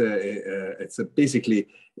 It's basically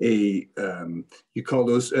a, you call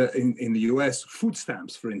those in the US food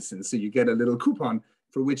stamps, for instance. So you get a little coupon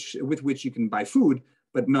with which you can buy food,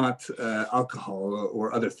 but not alcohol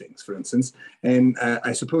or other things, for instance. And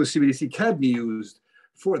I suppose CBDC can be used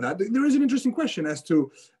for that. There is an interesting question as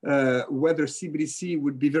to whether CBDC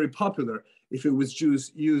would be very popular if it was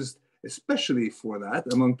used especially for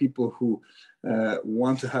that among people who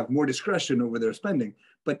want to have more discretion over their spending.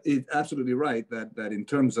 But it's absolutely right that in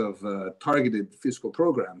terms of targeted fiscal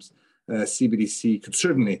programs, CBDC could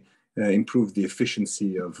certainly improve the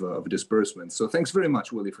efficiency of disbursement. So thanks very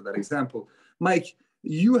much, Willie, for that example. Mike,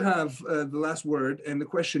 you have the last word, and the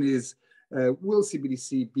question is, will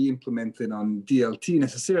CBDC be implemented on DLT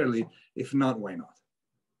necessarily? If not, why not?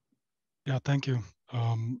 Yeah, thank you.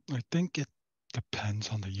 I think it depends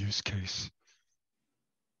on the use case.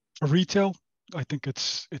 For retail, I think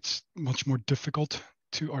it's much more difficult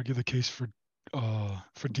to argue the case for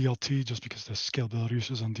DLT just because the scalability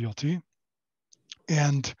issues on DLT.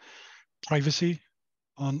 And privacy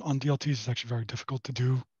on DLTs is actually very difficult to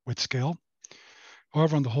do with scale.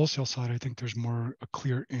 However, on the wholesale side, I think there's more a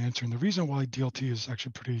clear answer. And the reason why DLT is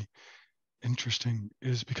actually pretty interesting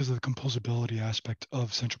is because of the composability aspect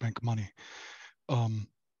of central bank money.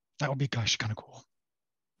 That would be, gosh, kind of cool.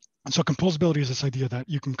 And so composability is this idea that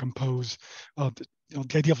you can compose the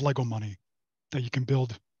idea of Lego money, that you can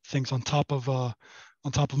build things on top of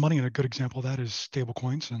money. And a good example of that is stable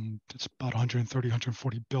coins. And it's about 130,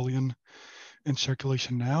 140 billion in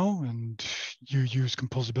circulation now. And you use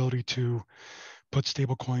composability to put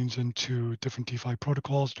stable coins into different DeFi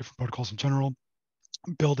protocols, different protocols in general,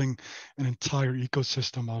 building an entire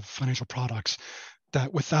ecosystem of financial products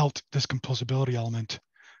that without this composability element,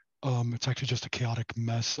 it's actually just a chaotic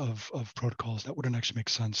mess of protocols that wouldn't actually make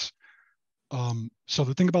sense. So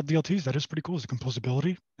the thing about DLTs that is pretty cool is the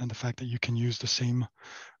composability and the fact that you can use the same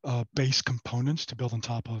base components to build on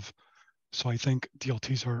top of. So I think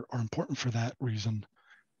DLTs are important for that reason.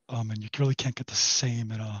 And you really can't get the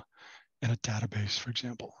same in a database, for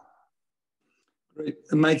example. Great.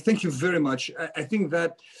 Mike, thank you very much. I think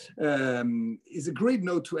that is a great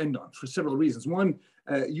note to end on for several reasons. One,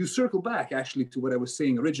 you circle back actually to what I was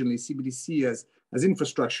saying originally. CBDC as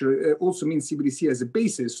infrastructure also means CBDC as a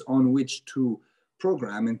basis on which to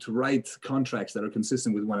program and to write contracts that are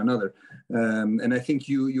consistent with one another. And I think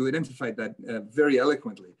you identified that very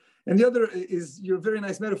eloquently. And the other is your very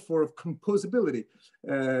nice metaphor of composability.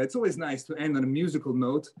 It's always nice to end on a musical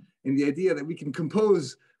note, and the idea that we can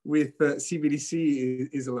compose with CBDC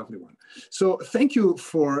is a lovely one. So thank you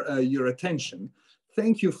for your attention.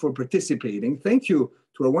 Thank you for participating. Thank you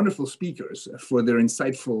to our wonderful speakers for their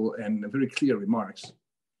insightful and very clear remarks.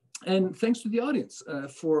 And thanks to the audience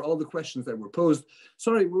for all the questions that were posed.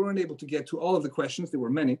 Sorry, we weren't able to get to all of the questions. There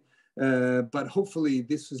were many. But hopefully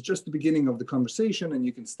this is just the beginning of the conversation, and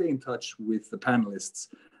you can stay in touch with the panelists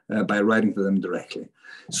by writing to them directly.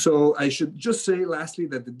 So I should just say lastly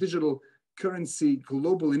that the Digital Currency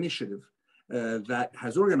Global Initiative that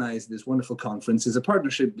has organized this wonderful conference is a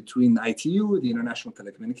partnership between ITU, the International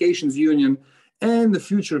Telecommunications Union, and the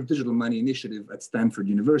Future of Digital Money Initiative at Stanford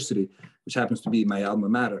University, which happens to be my alma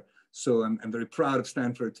mater. So I'm very proud of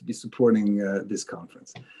Stanford to be supporting this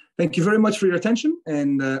conference. Thank you very much for your attention,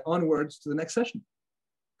 and onwards to the next session.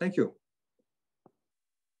 Thank you.